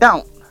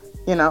 Don't.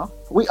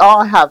 We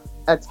all have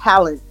a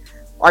talent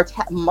or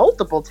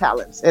multiple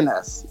talents in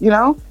us.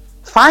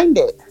 Find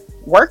it,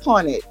 work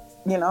on it.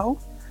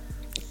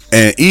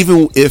 And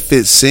even if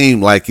it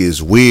seemed like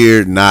it's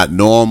weird, not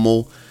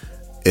normal,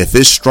 if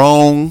it's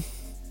strong,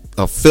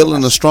 a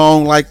feeling of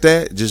strong like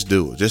that, just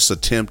do it. Just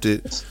attempt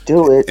it. Just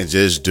do it. And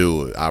just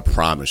do it. I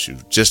promise you.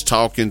 Just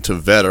talking to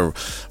Veta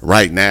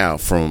right now,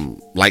 from,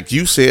 like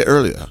you said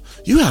earlier,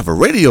 you have a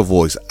radio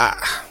voice.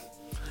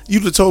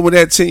 You'd have told me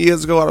that 10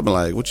 years ago, I'd have been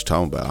like, what you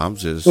talking about? I'm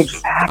just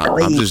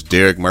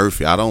Derek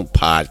Murphy. I don't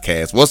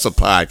podcast. What's a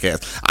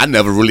podcast? I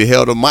never really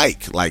held a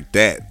mic like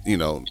that,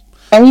 And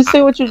you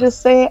see what you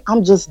just said?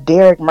 I'm just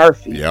Derek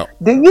Murphy. Yep.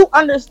 Do you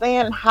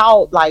understand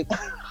how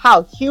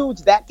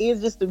huge that is,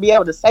 just to be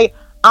able to say,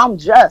 I'm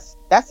just.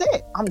 That's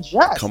it. I'm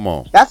just. Come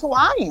on. That's who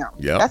I am.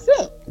 Yep. That's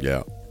it.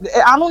 Yeah.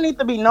 I don't need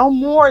to be no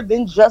more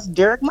than just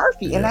Derek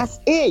Murphy. Yeah. And that's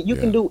it. You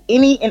Yeah. can do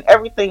any and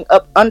everything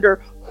up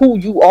under who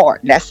you are.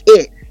 And that's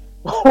it.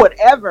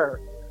 Whatever.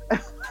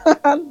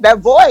 That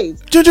voice.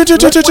 Look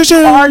where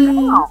you are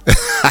now.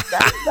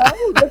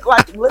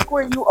 Look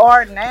where you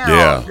are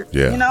now.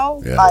 Yeah.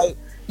 Yeah. Like,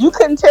 you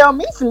couldn't tell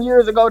me some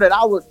years ago that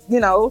I would,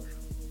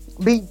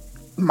 be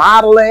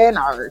modeling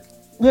or,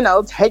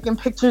 taking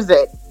pictures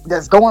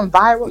that's going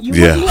viral. You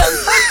wouldn't be able to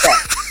think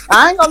that.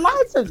 I ain't gonna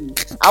lie to you.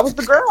 I was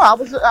the girl. I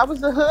was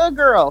the hood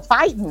girl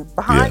fighting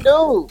behind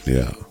dudes.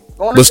 Yeah.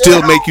 Going But to still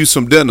jail. make you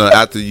some dinner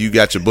after you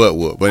got your butt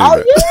whooped. But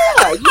anyway. Oh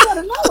yeah, you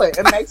gotta know it.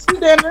 And make some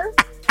dinner.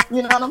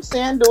 You know what I'm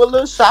saying? Do a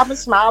little shopping,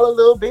 smile a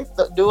little bit.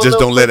 Just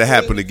don't let it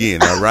happen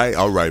again, all right?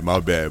 All right, my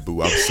bad,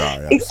 boo. I'm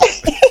sorry.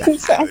 Let me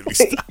stop.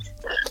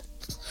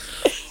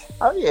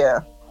 Oh yeah.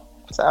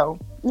 So,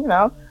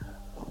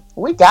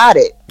 we got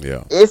it.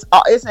 Yeah.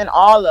 It's in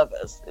all of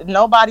us.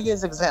 Nobody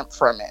is exempt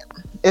from it.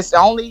 It's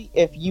only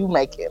if you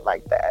make it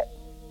like that.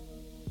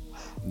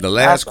 The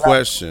last That's what I-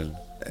 question,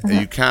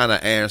 you kind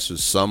of answered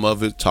some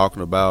of it,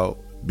 talking about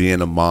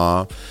being a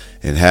mom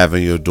and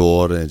having your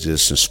daughter and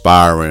just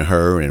inspiring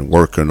her and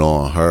working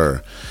on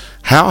her.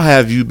 How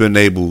have you been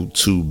able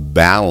to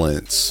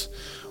balance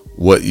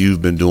what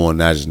you've been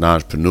doing as an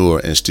entrepreneur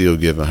and still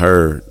giving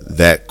her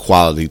that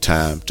quality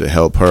time to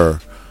help her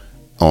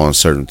on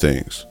certain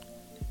things?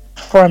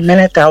 For a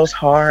minute, that was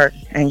hard.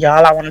 And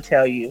y'all, I want to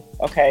tell you,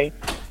 okay?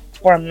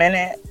 For a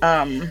minute,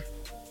 I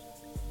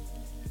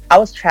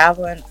was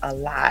traveling a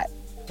lot.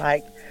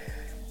 Like,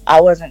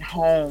 I wasn't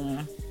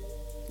home.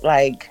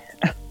 Like,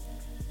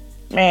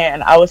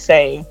 man, I would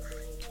say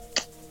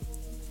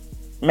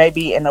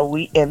maybe in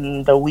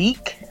the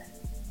week,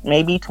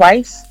 maybe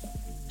twice,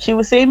 she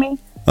would see me.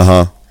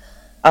 Uh-huh.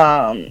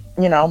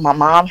 My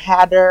mom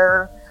had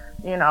her,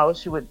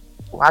 she would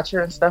watch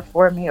her and stuff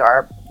for me,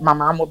 or my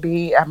mom would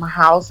be at my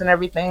house and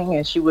everything,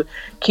 and she would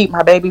keep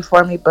my baby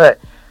for me. But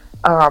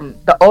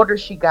the older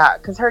she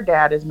got, because her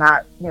dad is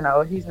not,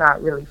 he's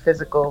not really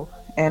physical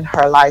in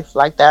her life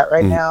like that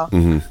right now.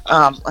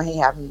 Mm-hmm. He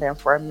haven't been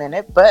for a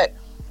minute, but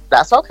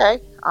that's okay.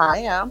 I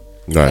am.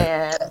 Right.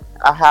 And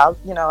I have,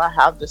 I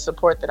have the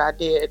support that I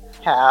did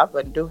have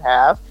and do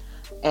have.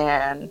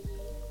 And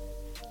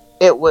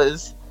it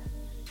was,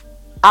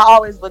 I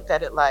always looked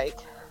at it like,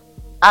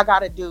 I got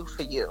to do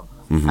for you.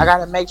 Mm-hmm. I got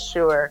to make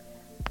sure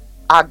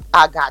I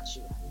got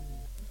you.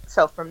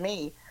 So for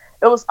me,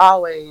 it was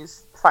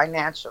always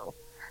financial.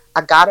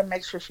 I gotta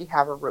make sure she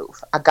have a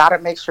roof. I gotta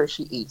make sure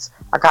she eats.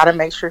 I gotta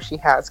make sure she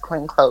has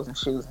clean clothes and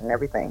shoes and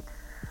everything.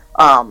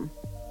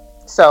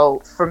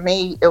 So for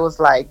me, it was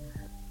like,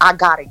 I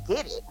gotta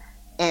get it.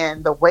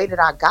 And the way that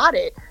I got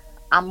it,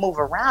 I move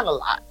around a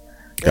lot.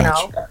 You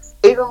know,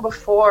 even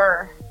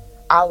before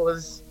I've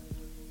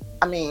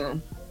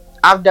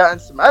done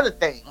some other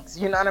things,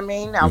 you know what I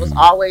mean? I was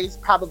always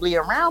probably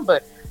around,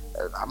 but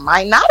I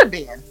might not have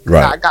been.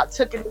 Right. I got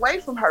taken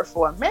away from her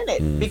for a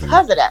minute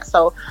because of that.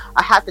 So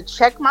I had to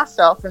check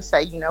myself and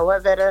say, you know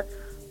what, Vetta,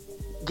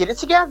 get it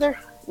together.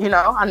 You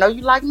know, I know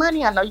you like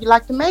money. I know you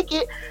like to make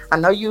it. I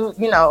know you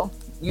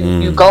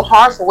go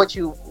hard for what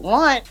you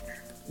want,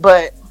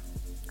 but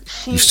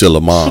you're still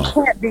a mom. She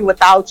can't be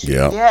without you.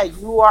 Yep. Yeah,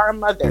 you are a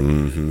mother.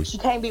 She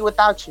can't be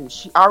without you.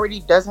 She already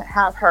doesn't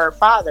have her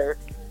father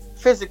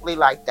physically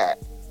like that.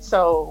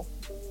 So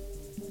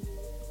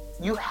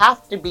you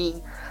have to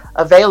be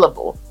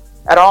available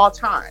at all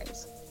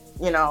times.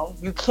 You know,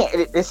 you can't,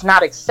 it's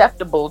not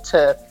acceptable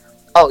to,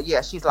 oh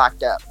yeah, she's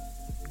locked up.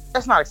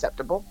 That's not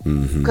acceptable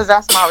because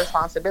that's my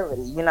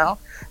responsibility, you know?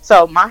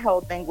 So my whole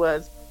thing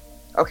was,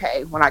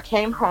 okay, when I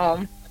came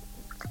home,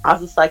 I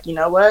was just like, you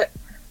know what?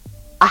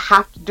 I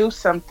have to do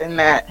something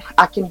that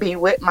I can be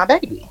with my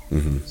baby.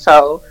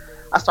 So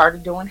I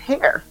started doing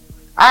hair.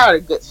 I had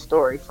a good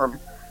story from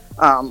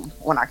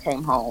when I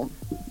came home.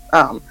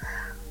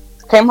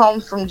 Came home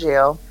from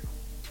jail.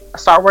 I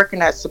started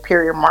working at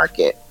Superior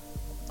Market.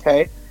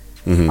 Okay.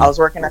 I was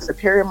working at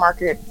Superior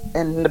Market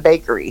in the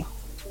bakery.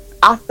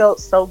 I felt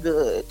so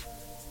good.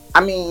 I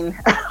mean,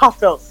 I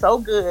felt so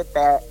good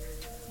that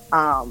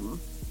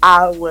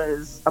I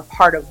was a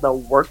part of the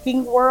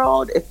working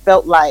world. It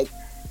felt like,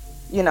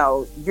 you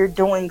know, you're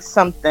doing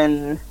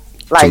something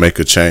like to make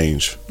a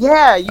change.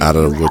 Yeah, out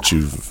of what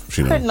you've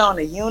putting on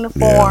a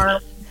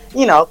uniform,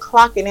 you know,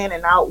 clocking in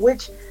and out.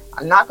 Which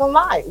I'm not gonna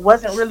lie,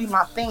 wasn't really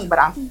my thing, but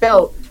I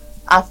felt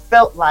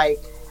like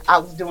I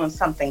was doing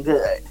something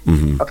good.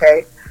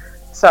 Okay,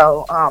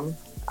 so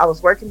I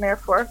was working there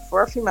for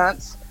a few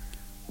months.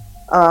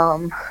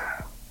 I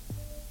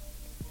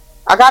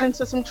got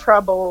into some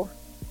trouble.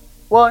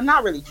 Well,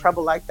 not really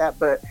trouble like that,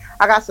 but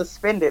I got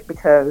suspended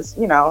because,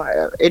 you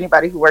know,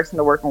 anybody who works in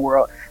the working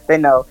world, they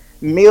know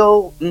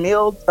meal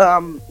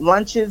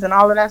lunches and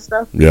all of that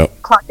stuff.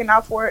 Yep. Clocking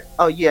out for it.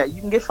 Oh yeah, you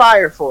can get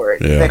fired for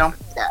it. Yeah. They don't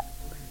do that.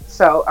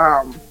 So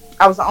I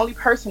was the only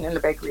person in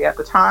the bakery at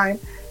the time,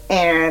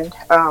 and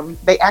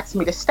they asked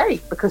me to stay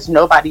because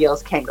nobody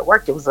else came to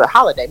work. It was a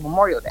holiday,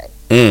 Memorial Day,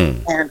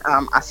 and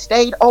I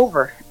stayed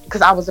over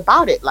because I was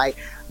about it. Like,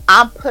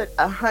 I put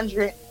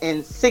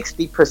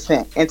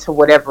 160% into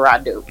whatever I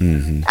do.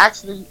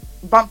 Actually,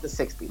 bump to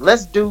 60.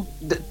 Let's do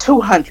the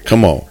 200.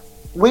 Come on.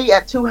 We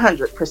at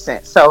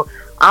 200%. So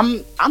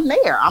I'm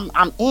there.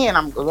 I'm in.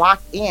 I'm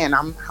locked in.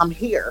 I'm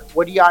here.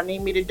 What do y'all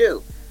need me to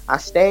do? I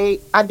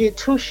stayed. I did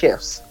 2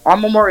 shifts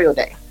on Memorial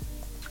Day.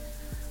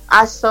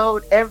 I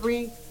sold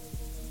every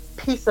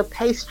piece of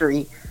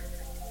pastry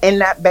in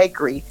that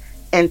bakery.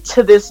 And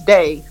to this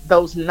day,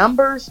 those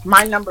numbers,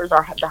 my numbers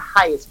are the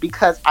highest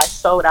because I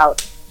sold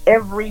out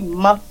every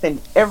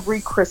muffin, every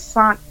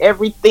croissant,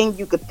 everything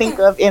you could think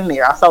of in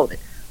there. I sold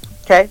it.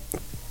 Okay.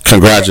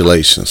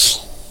 Congratulations.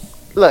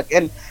 Look,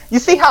 and you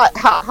see how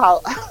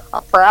proud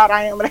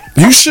I am of that?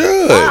 You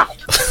should. Wow.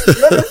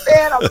 You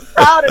understand? I'm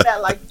proud of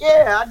that. Like,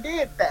 yeah, I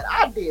did that.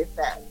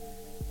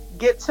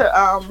 Get to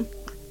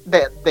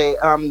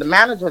the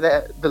manager,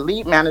 the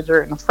lead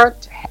manager in the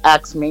front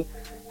asked me,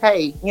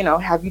 hey, you know,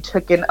 have you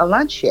taken a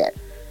lunch yet?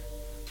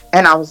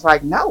 And I was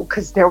like, no,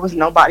 because there was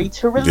nobody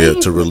to relieve.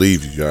 Yeah, to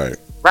relieve you, right?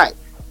 Right.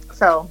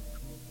 So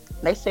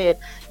they said,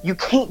 you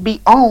can't be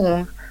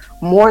on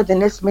more than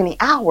this many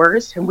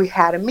hours. And we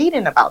had a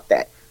meeting about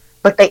that.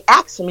 But they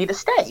asked me to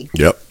stay.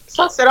 Yep.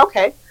 So I said,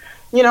 okay.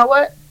 You know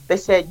what? They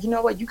said, you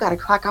know what? You got to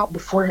clock out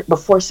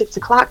before 6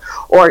 o'clock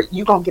or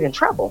you're going to get in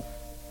trouble.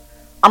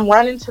 I'm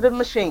running to the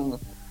machine.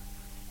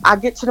 I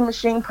get to the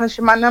machine,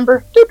 punching my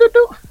number.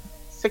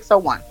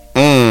 601.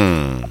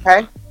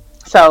 Okay.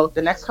 So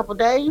the next couple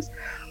days,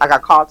 I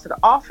got called to the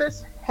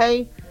office.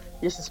 Hey,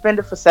 you're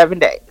suspended for 7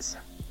 days.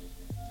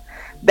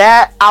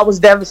 That, I was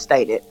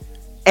devastated.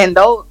 And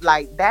though,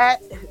 like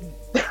that,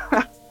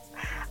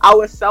 I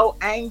was so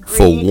angry.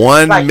 For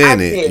 1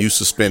 minute, you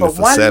suspended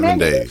for 7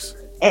 days.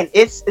 And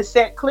it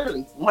said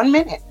clearly, 1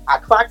 minute. I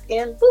clocked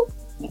in,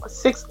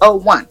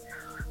 6:01.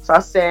 So I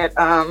said,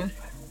 I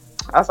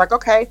was like,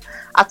 okay.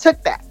 I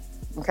took that.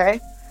 Okay.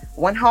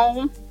 Went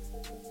home.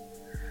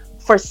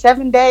 For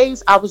 7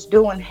 days, I was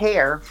doing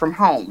hair from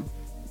home.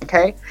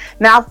 Okay.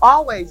 Now, I've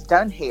always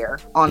done hair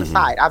on the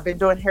side. I've been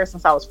doing hair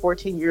since I was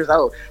 14 years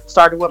old.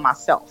 Started with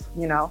myself,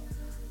 you know.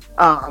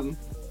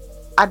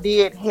 I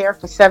did hair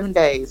for 7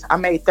 days. I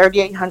made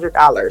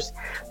 $3,800.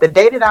 The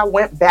day that I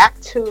went back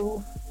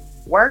to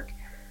work,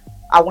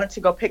 I went to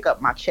go pick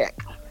up my check.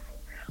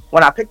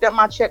 When I picked up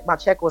my check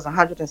was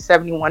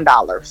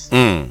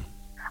 $171.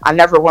 I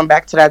never went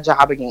back to that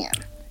job again,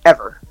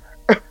 ever.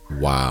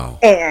 Wow.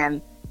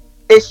 And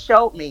it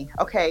showed me,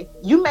 okay,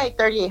 you made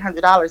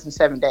 $3,800 in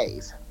 7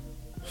 days.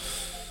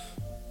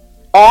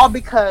 all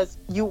because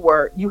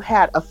you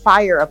had a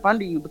fire up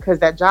under you because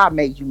that job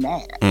made you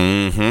mad.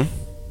 Mm-hmm.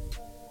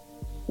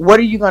 What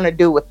are you going to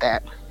do with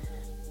that?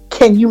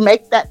 Can you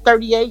make that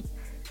 38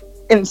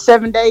 in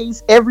 7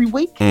 days every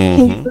week?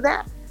 Can you do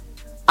that?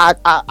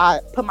 I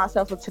put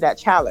myself up to that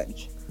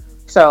challenge.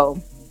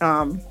 So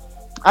I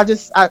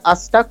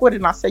stuck with it,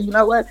 and I said, you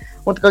know what? I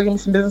went to go get me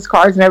some business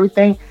cards and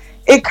everything.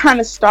 It kind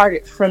of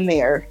started from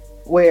there,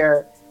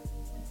 where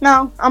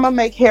no, I'm gonna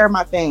make hair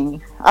my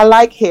thing. I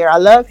like hair. I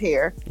love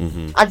hair.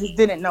 I just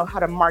didn't know how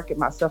to market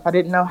myself. I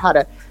didn't know how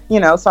to,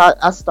 so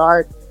I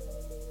started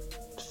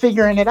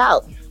figuring it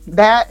out.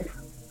 That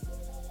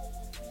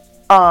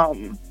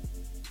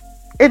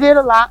it did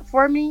a lot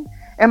for me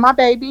and my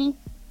baby.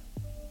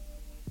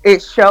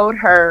 It showed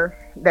her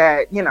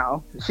that,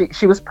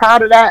 she was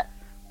proud of that.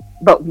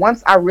 But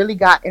once I really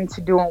got into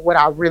doing what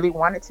I really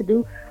wanted to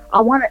do,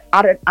 I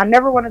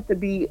never wanted to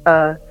be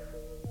a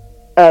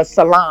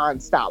salon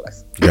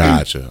stylist.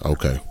 Gotcha.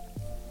 Okay.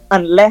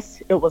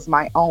 Unless it was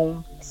my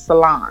own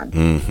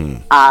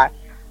salon. I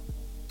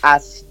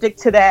stick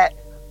to that.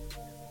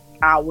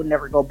 I would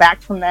never go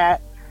back from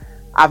that.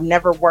 I've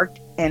never worked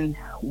in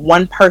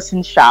one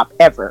person shop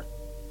ever.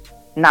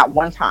 Not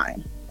one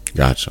time.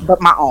 Gotcha.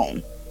 But my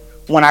own.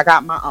 When I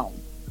got my own,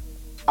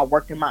 I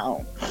worked in my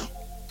own.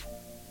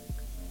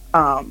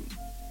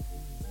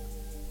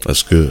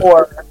 That's good.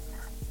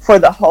 For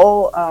the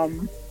whole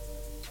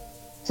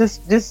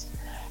just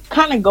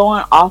kind of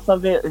going off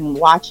of it and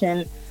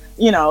watching,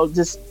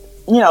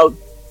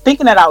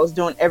 thinking that I was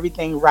doing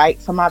everything right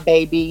for my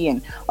baby,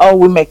 and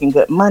we're making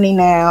good money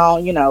now,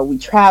 we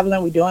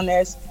traveling, we doing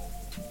this,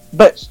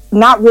 but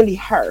not really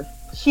her.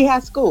 She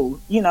had school,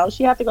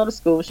 she had to go to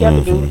school, she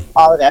had to do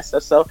all of that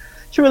stuff, so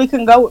she really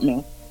couldn't go with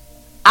me.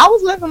 I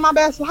was living my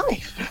best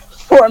life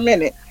for a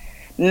minute,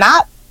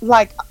 not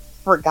like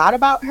forgot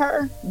about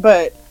her,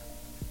 but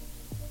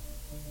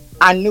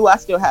I knew I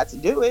still had to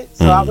do it,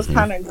 so I was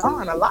kind of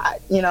gone a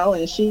lot,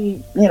 and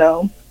she,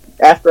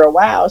 after a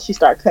while, she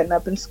started cutting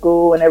up in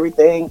school and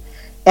everything,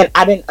 and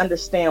I didn't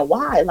understand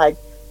why. Like,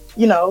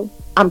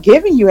 I'm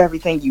giving you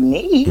everything you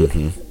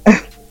need.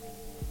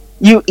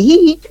 You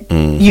eat,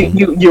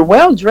 you're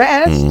well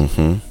dressed,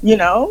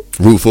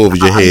 roof over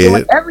your head,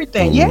 doing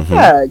everything.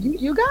 Yeah,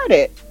 you got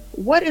it.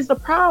 What is the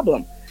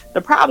problem?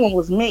 The problem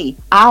was me.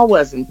 I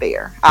wasn't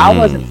there. I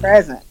wasn't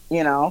present.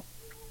 I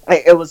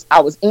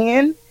was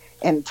in.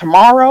 And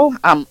tomorrow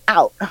I'm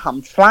out.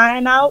 I'm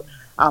flying out.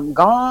 I'm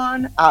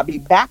gone. I'll be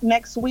back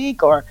next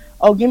week. Or,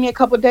 give me a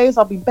couple of days.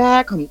 I'll be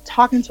back. I'm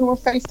talking to her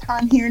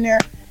FaceTime here and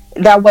there.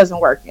 That wasn't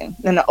working.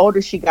 And the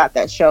older she got,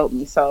 that showed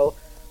me. So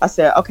I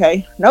said,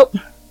 okay, nope.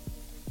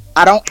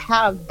 I don't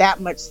have that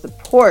much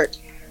support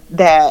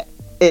that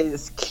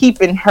is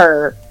keeping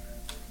her,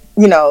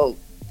 I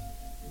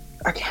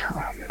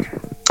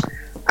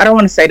don't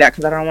want to say that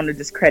because I don't want to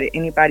discredit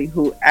anybody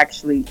who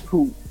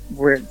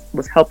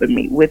was helping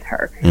me with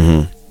her.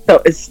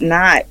 So it's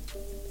not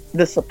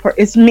the support,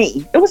 it's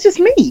me. It was just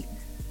me.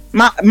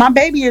 My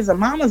baby is a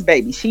mama's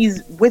baby.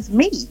 She's with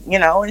me,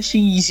 and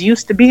she's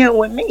used to being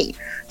with me.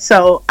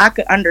 So I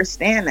could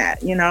understand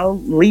that,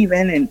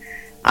 leaving. And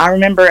I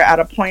remember at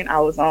a point I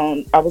was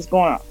going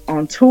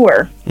on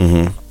tour,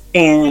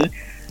 and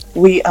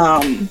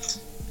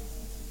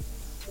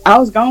I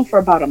was gone for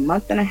about a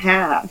month and a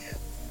half,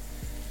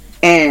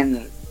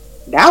 and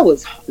that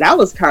was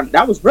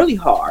really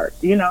hard,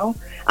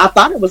 I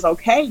thought it was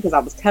okay because I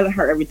was telling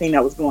her everything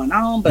that was going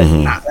on, but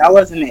that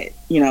wasn't it.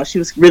 She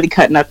was really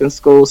cutting up in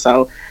school.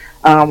 So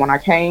when I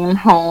came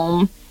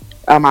home,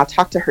 I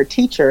talked to her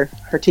teacher.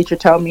 Her teacher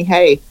told me,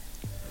 hey,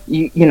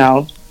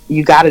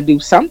 you got to do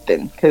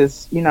something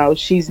because,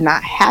 she's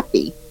not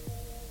happy.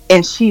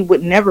 And she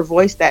would never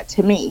voice that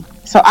to me.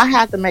 So I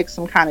had to make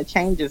some kind of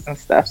changes and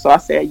stuff. So I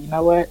said, you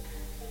know what?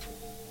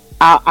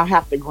 I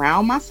have to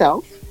ground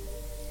myself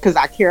because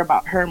I care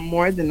about her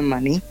more than the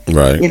money.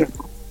 Right.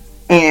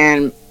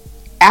 And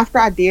after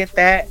I did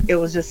that, it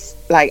was just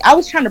like I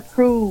was trying to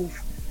prove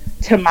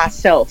to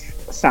myself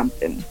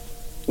something.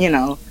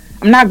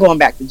 I'm not going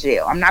back to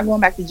jail. I'm not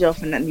going back to jail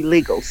for nothing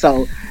illegal.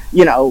 So,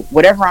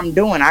 whatever I'm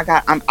doing, I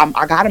got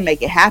to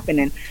make it happen.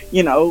 And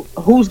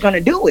who's going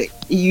to do it?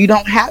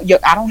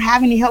 I don't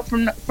have any help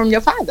from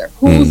your father.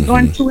 Who's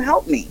going to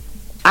help me?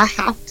 I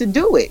have to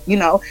do it.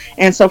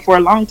 And so for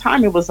a long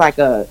time, it was like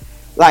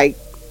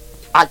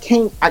I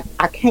can't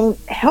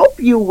help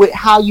you with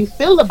how you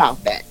feel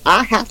about that.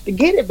 I have to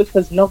get it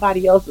because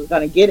nobody else is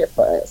going to get it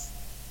for us.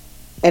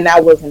 And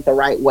that wasn't the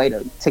right way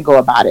to go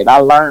about it. I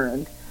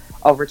learned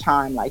over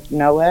time, like, you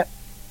know what?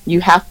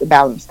 You have to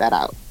balance that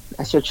out.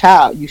 That's your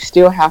child. You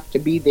still have to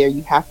be there.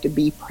 You have to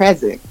be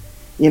present.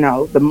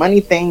 The money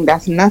thing,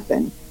 that's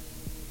nothing.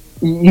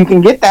 You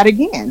can get that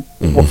again.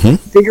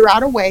 Figure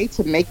out a way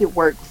to make it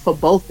work for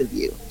both of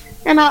you.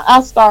 And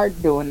I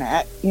started doing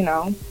that.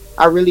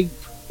 I really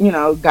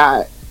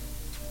got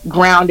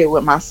grounded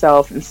with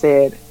myself and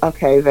said,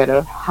 okay,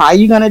 Vetta, how are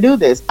you going to do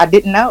this? I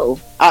didn't know.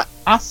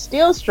 I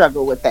still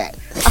struggle with that.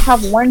 I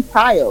have one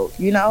child,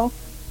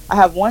 I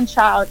have one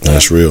child.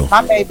 That's real.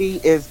 My baby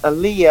is a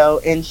Leo,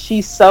 and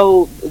she's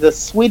so the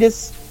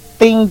sweetest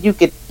everything you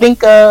could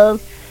think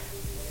of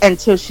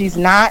until she's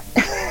not.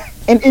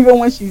 And even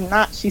when she's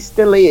not, she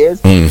still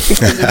is.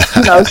 Because,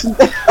 you know,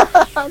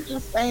 I'm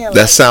just saying.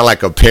 That sound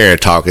like a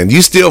parent talking.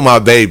 You still my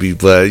baby,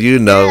 but you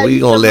know, Yeah, we you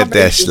gonna still let my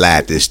that baby.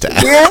 slide this time.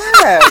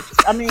 Yeah.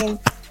 I mean,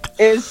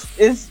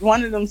 it's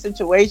one of them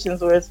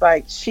situations where it's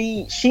like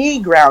she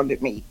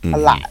grounded me a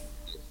lot.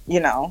 You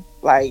know,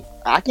 like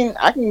I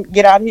can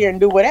get out here and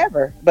do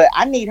whatever, but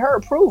I need her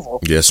approval.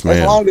 Yes, As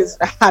ma'am. long as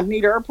I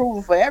need her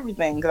approval for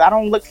everything, because I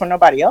don't look for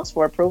nobody else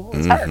for approval.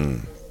 It's her.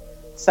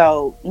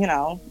 So, you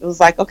know, it was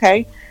like,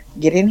 okay,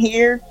 get in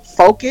here,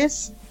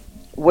 focus.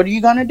 What are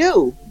you gonna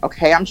do?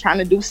 Okay, I'm trying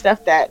to do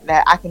stuff that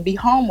I can be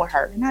home with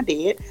her, and I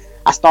did.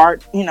 I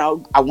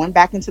went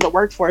back into the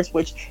workforce,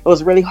 which it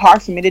was really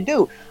hard for me to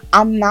do.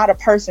 I'm not a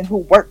person who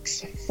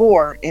works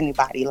for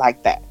anybody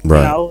like that,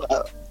 Right. you know.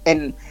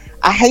 And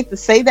I hate to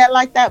say that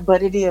like that,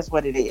 but it is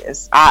what it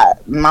is.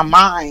 My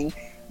mind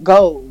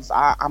goes.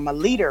 I'm a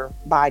leader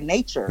by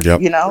nature,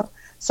 Yep. you know.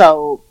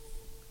 So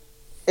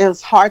it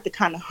was hard to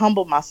kind of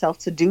humble myself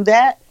to do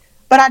that,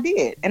 but I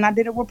did, and I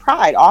did it with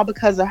pride, all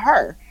because of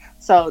her.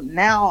 So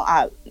now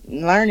I'm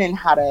learning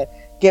how to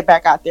get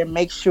back out there,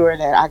 make sure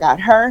that I got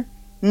her,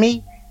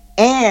 me,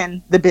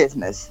 and the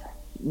business.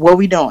 What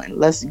we doing?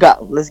 Let's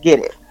go. Let's get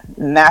it.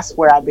 And that's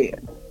where I've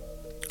been.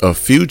 A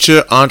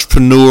future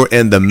entrepreneur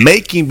in the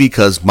making,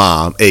 because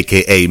mom,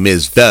 aka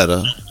Miss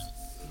Vetta,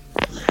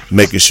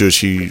 making sure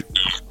she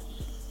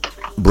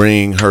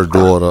bring her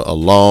daughter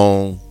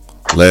along,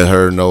 let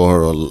her know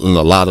her in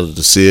a lot of the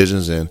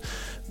decisions, and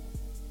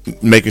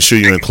making sure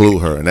you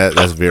include her, and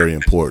that's very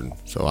important.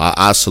 So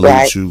I salute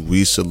Right. you.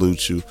 We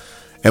salute you,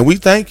 and we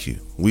thank you.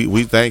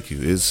 We thank you.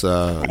 It's you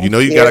know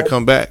you you. got to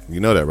come back. You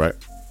know that, right?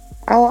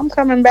 Oh, I'm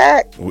coming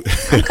back.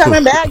 I'm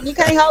coming back. You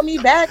can't hold me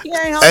back. You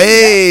ain't holding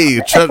me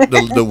back.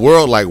 Hey, the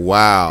world like,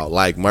 wow,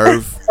 like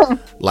Murph,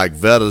 like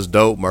Vetta's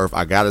dope, Murph.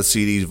 I gotta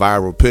see these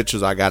viral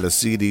pictures. I gotta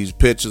see these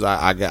pictures.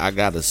 I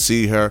gotta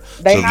see her.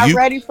 They So not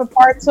ready for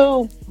part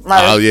 2.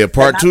 Oh yeah,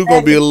 part 2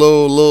 gonna be a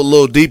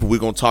little deeper. We're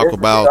gonna talk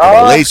about the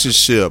Oh.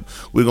 relationship.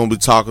 We're gonna be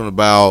talking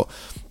about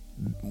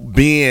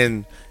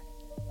being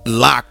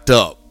locked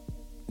up.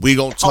 We're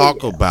gonna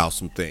talk about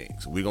some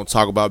things. We're gonna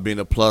talk about being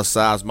a plus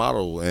size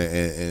model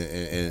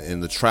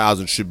and the trials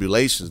and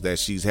tribulations that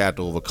she's had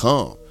to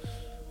overcome.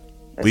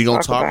 We're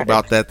gonna talk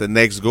about that the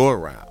next go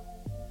around.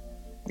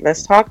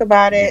 Let's talk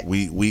about it.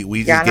 We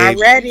Y'all just not gave.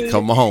 ready.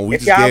 Come on, we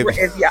If just y'all, gave.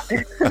 if y'all,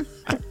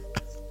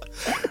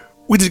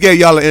 We just gave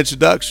y'all an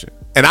introduction,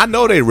 and I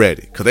know they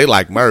ready because they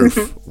like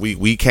Murph.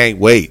 we can't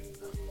wait.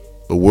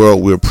 The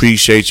world, we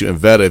appreciate you, and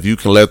Vetta, if you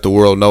can let the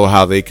world know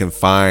how they can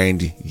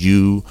find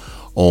you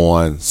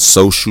on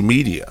social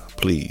media,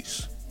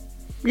 please.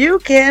 you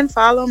can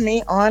follow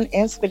me on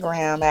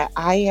Instagram at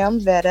I am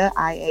Vetta,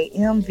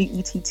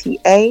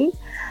 IAMVETTA.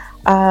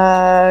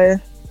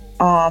 On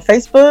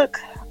Facebook,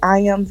 I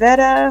am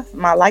Vetta,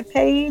 my like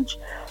page,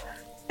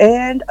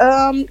 and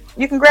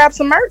you can grab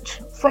some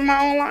merch from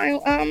my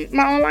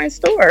online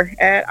store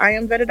at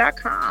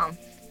iamvetta.com.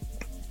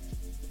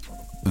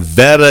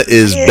 Vetta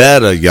is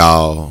better,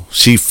 y'all.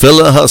 She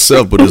feeling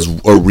herself, but there's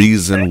a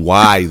reason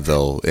why,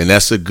 though, and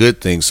that's a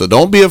good thing. So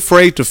don't be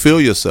afraid to feel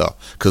yourself,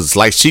 because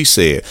like she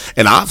said,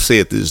 and I've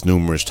said this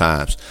numerous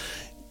times,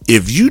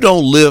 if you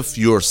don't lift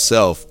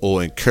yourself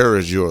or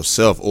encourage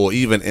yourself or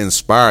even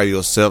inspire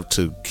yourself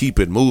to keep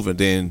it moving,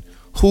 then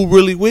who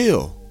really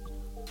will?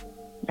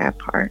 That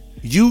part.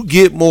 You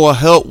get more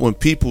help when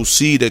people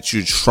see that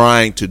you're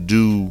trying to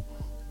do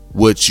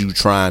what you're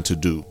trying to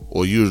do,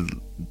 or you're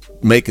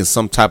making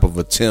some type of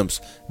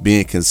attempts,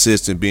 being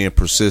consistent, being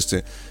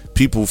persistent.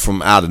 People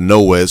from out of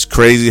nowhere. It's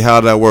crazy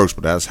how that works,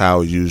 but that's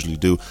how it usually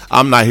do.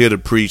 I'm not here to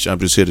preach. I'm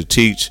just here to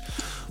teach.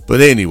 But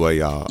anyway,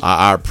 y'all,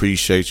 I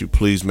appreciate you.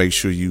 Please make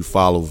sure you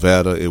follow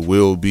Vetta. It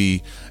will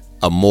be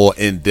a more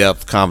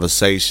in-depth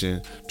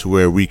conversation to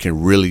where we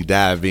can really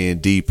dive in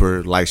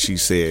deeper. Like she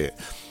said,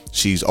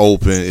 she's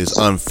open. It's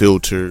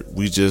unfiltered.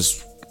 We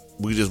just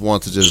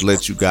want to just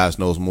let you guys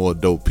know there's more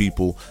dope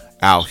people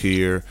out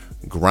here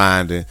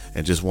grinding,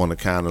 and just want to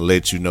kind of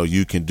let you know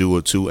you can do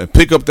it too, and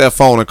pick up that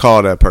phone and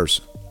call that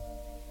person.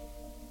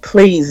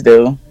 Please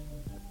do.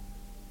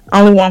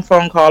 Only one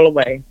phone call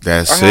away.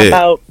 That's Or how it.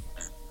 about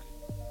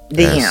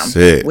DM? That's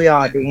it. We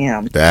all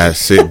DM.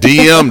 That's it.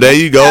 DM. There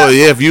you go.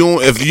 Yeah, if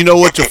you know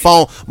what your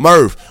phone,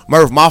 Murph,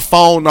 my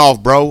phone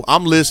off, bro.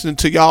 I'm listening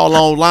to y'all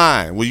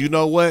online. Well, you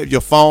know what?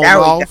 Your phone There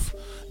we off.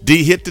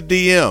 Hit the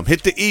DM.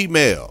 Hit the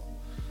email.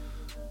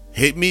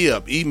 Hit me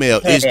up.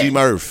 Email Hit it.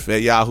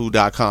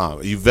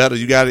 ishdmurph@yahoo.com. You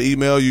got an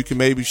email you can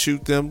maybe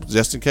shoot them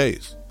just in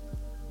case.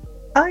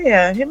 Oh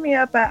yeah, hit me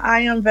up at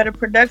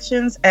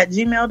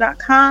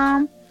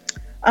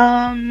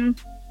iamvettaproductions@gmail.com.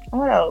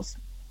 What else?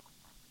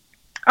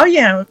 Oh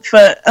yeah,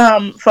 for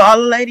all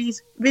the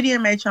ladies,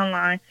 VDMH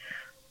online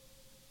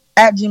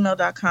at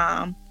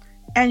gmail.com.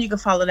 And you can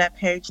follow that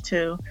page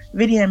too,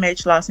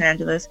 VDMH Los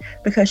Angeles,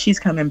 because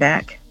she's coming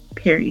back.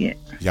 Period.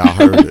 Y'all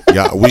heard it.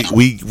 Y'all,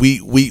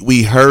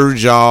 we heard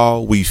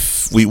y'all. We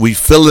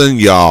feeling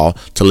y'all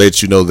to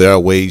let you know there are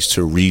ways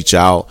to reach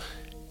out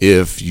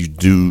if you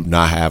do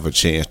not have a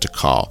chance to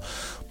call.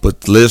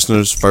 But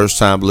listeners, first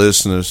time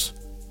listeners,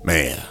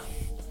 man,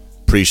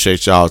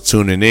 appreciate y'all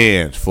tuning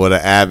in. For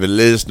the avid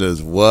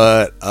listeners,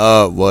 what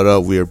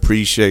up? We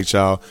appreciate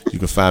y'all. You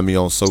can find me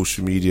on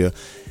social media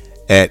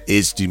at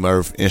It's D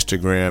Murph,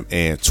 Instagram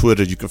and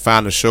Twitter. You can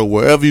find the show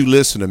wherever you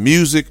listen to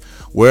music,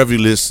 wherever you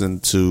listen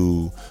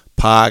to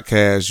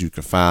podcasts. You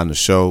can find the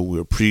show. We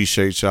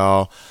appreciate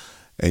y'all.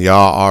 And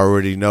y'all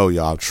already know,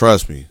 y'all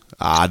trust me.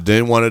 I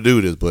didn't want to do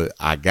this, but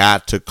I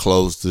got to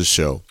close the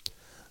show.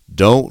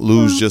 Don't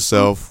lose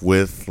yourself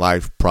with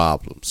life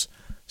problems.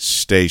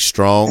 Stay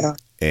strong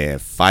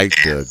and fight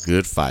the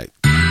good fight.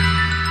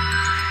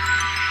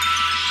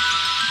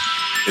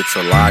 It's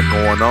a lot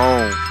going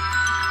on.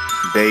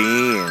 Day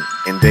in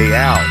and day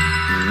out.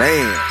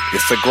 Man,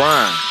 it's a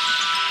grind.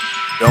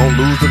 Don't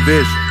lose the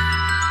vision.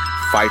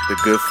 Fight the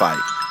good fight.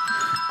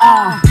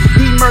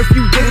 D-Murph,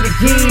 you did it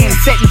again.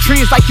 Setting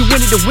trends like you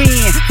wanted to win.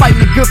 Fighting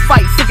the good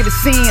fight, sick of the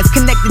sins.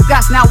 Connecting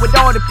dots now with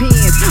all the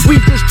pins. We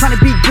just trying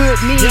to be good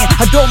men.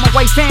 Adore my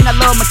wife and I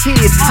love my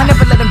kids. I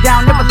never let them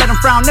down, never let them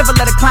frown. Never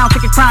let a clown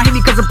take a crown. Hit me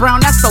cause I'm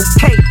brown, that's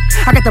okay.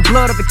 I got the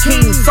blood of a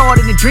king. Saw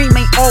it in the dream,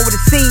 ain't all what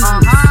it seems.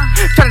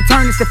 Try to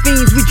turn us to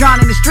fiends. We drown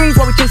in the streams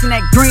while we chasing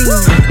that green.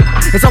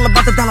 It's all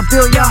about the dollar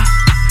bill, y'all.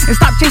 And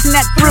stop chasing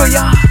that thrill,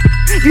 y'all.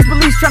 These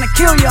beliefs trying to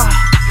kill y'all.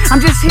 I'm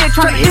just here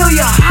trying to heal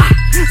y'all.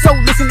 So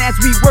listen as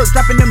we work,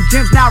 dropping them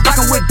gems now,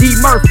 rocking with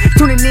D-Murph.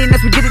 Tuning in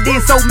as we get it in,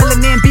 so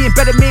melanin, being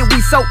better men,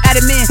 we so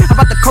adamant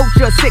about the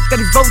culture, sick of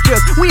these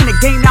vultures. We in the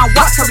game now,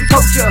 watch how we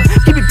coach ya.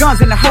 Keep your guns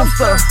in the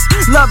holster.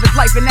 Love is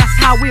life and that's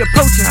how we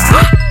approach it.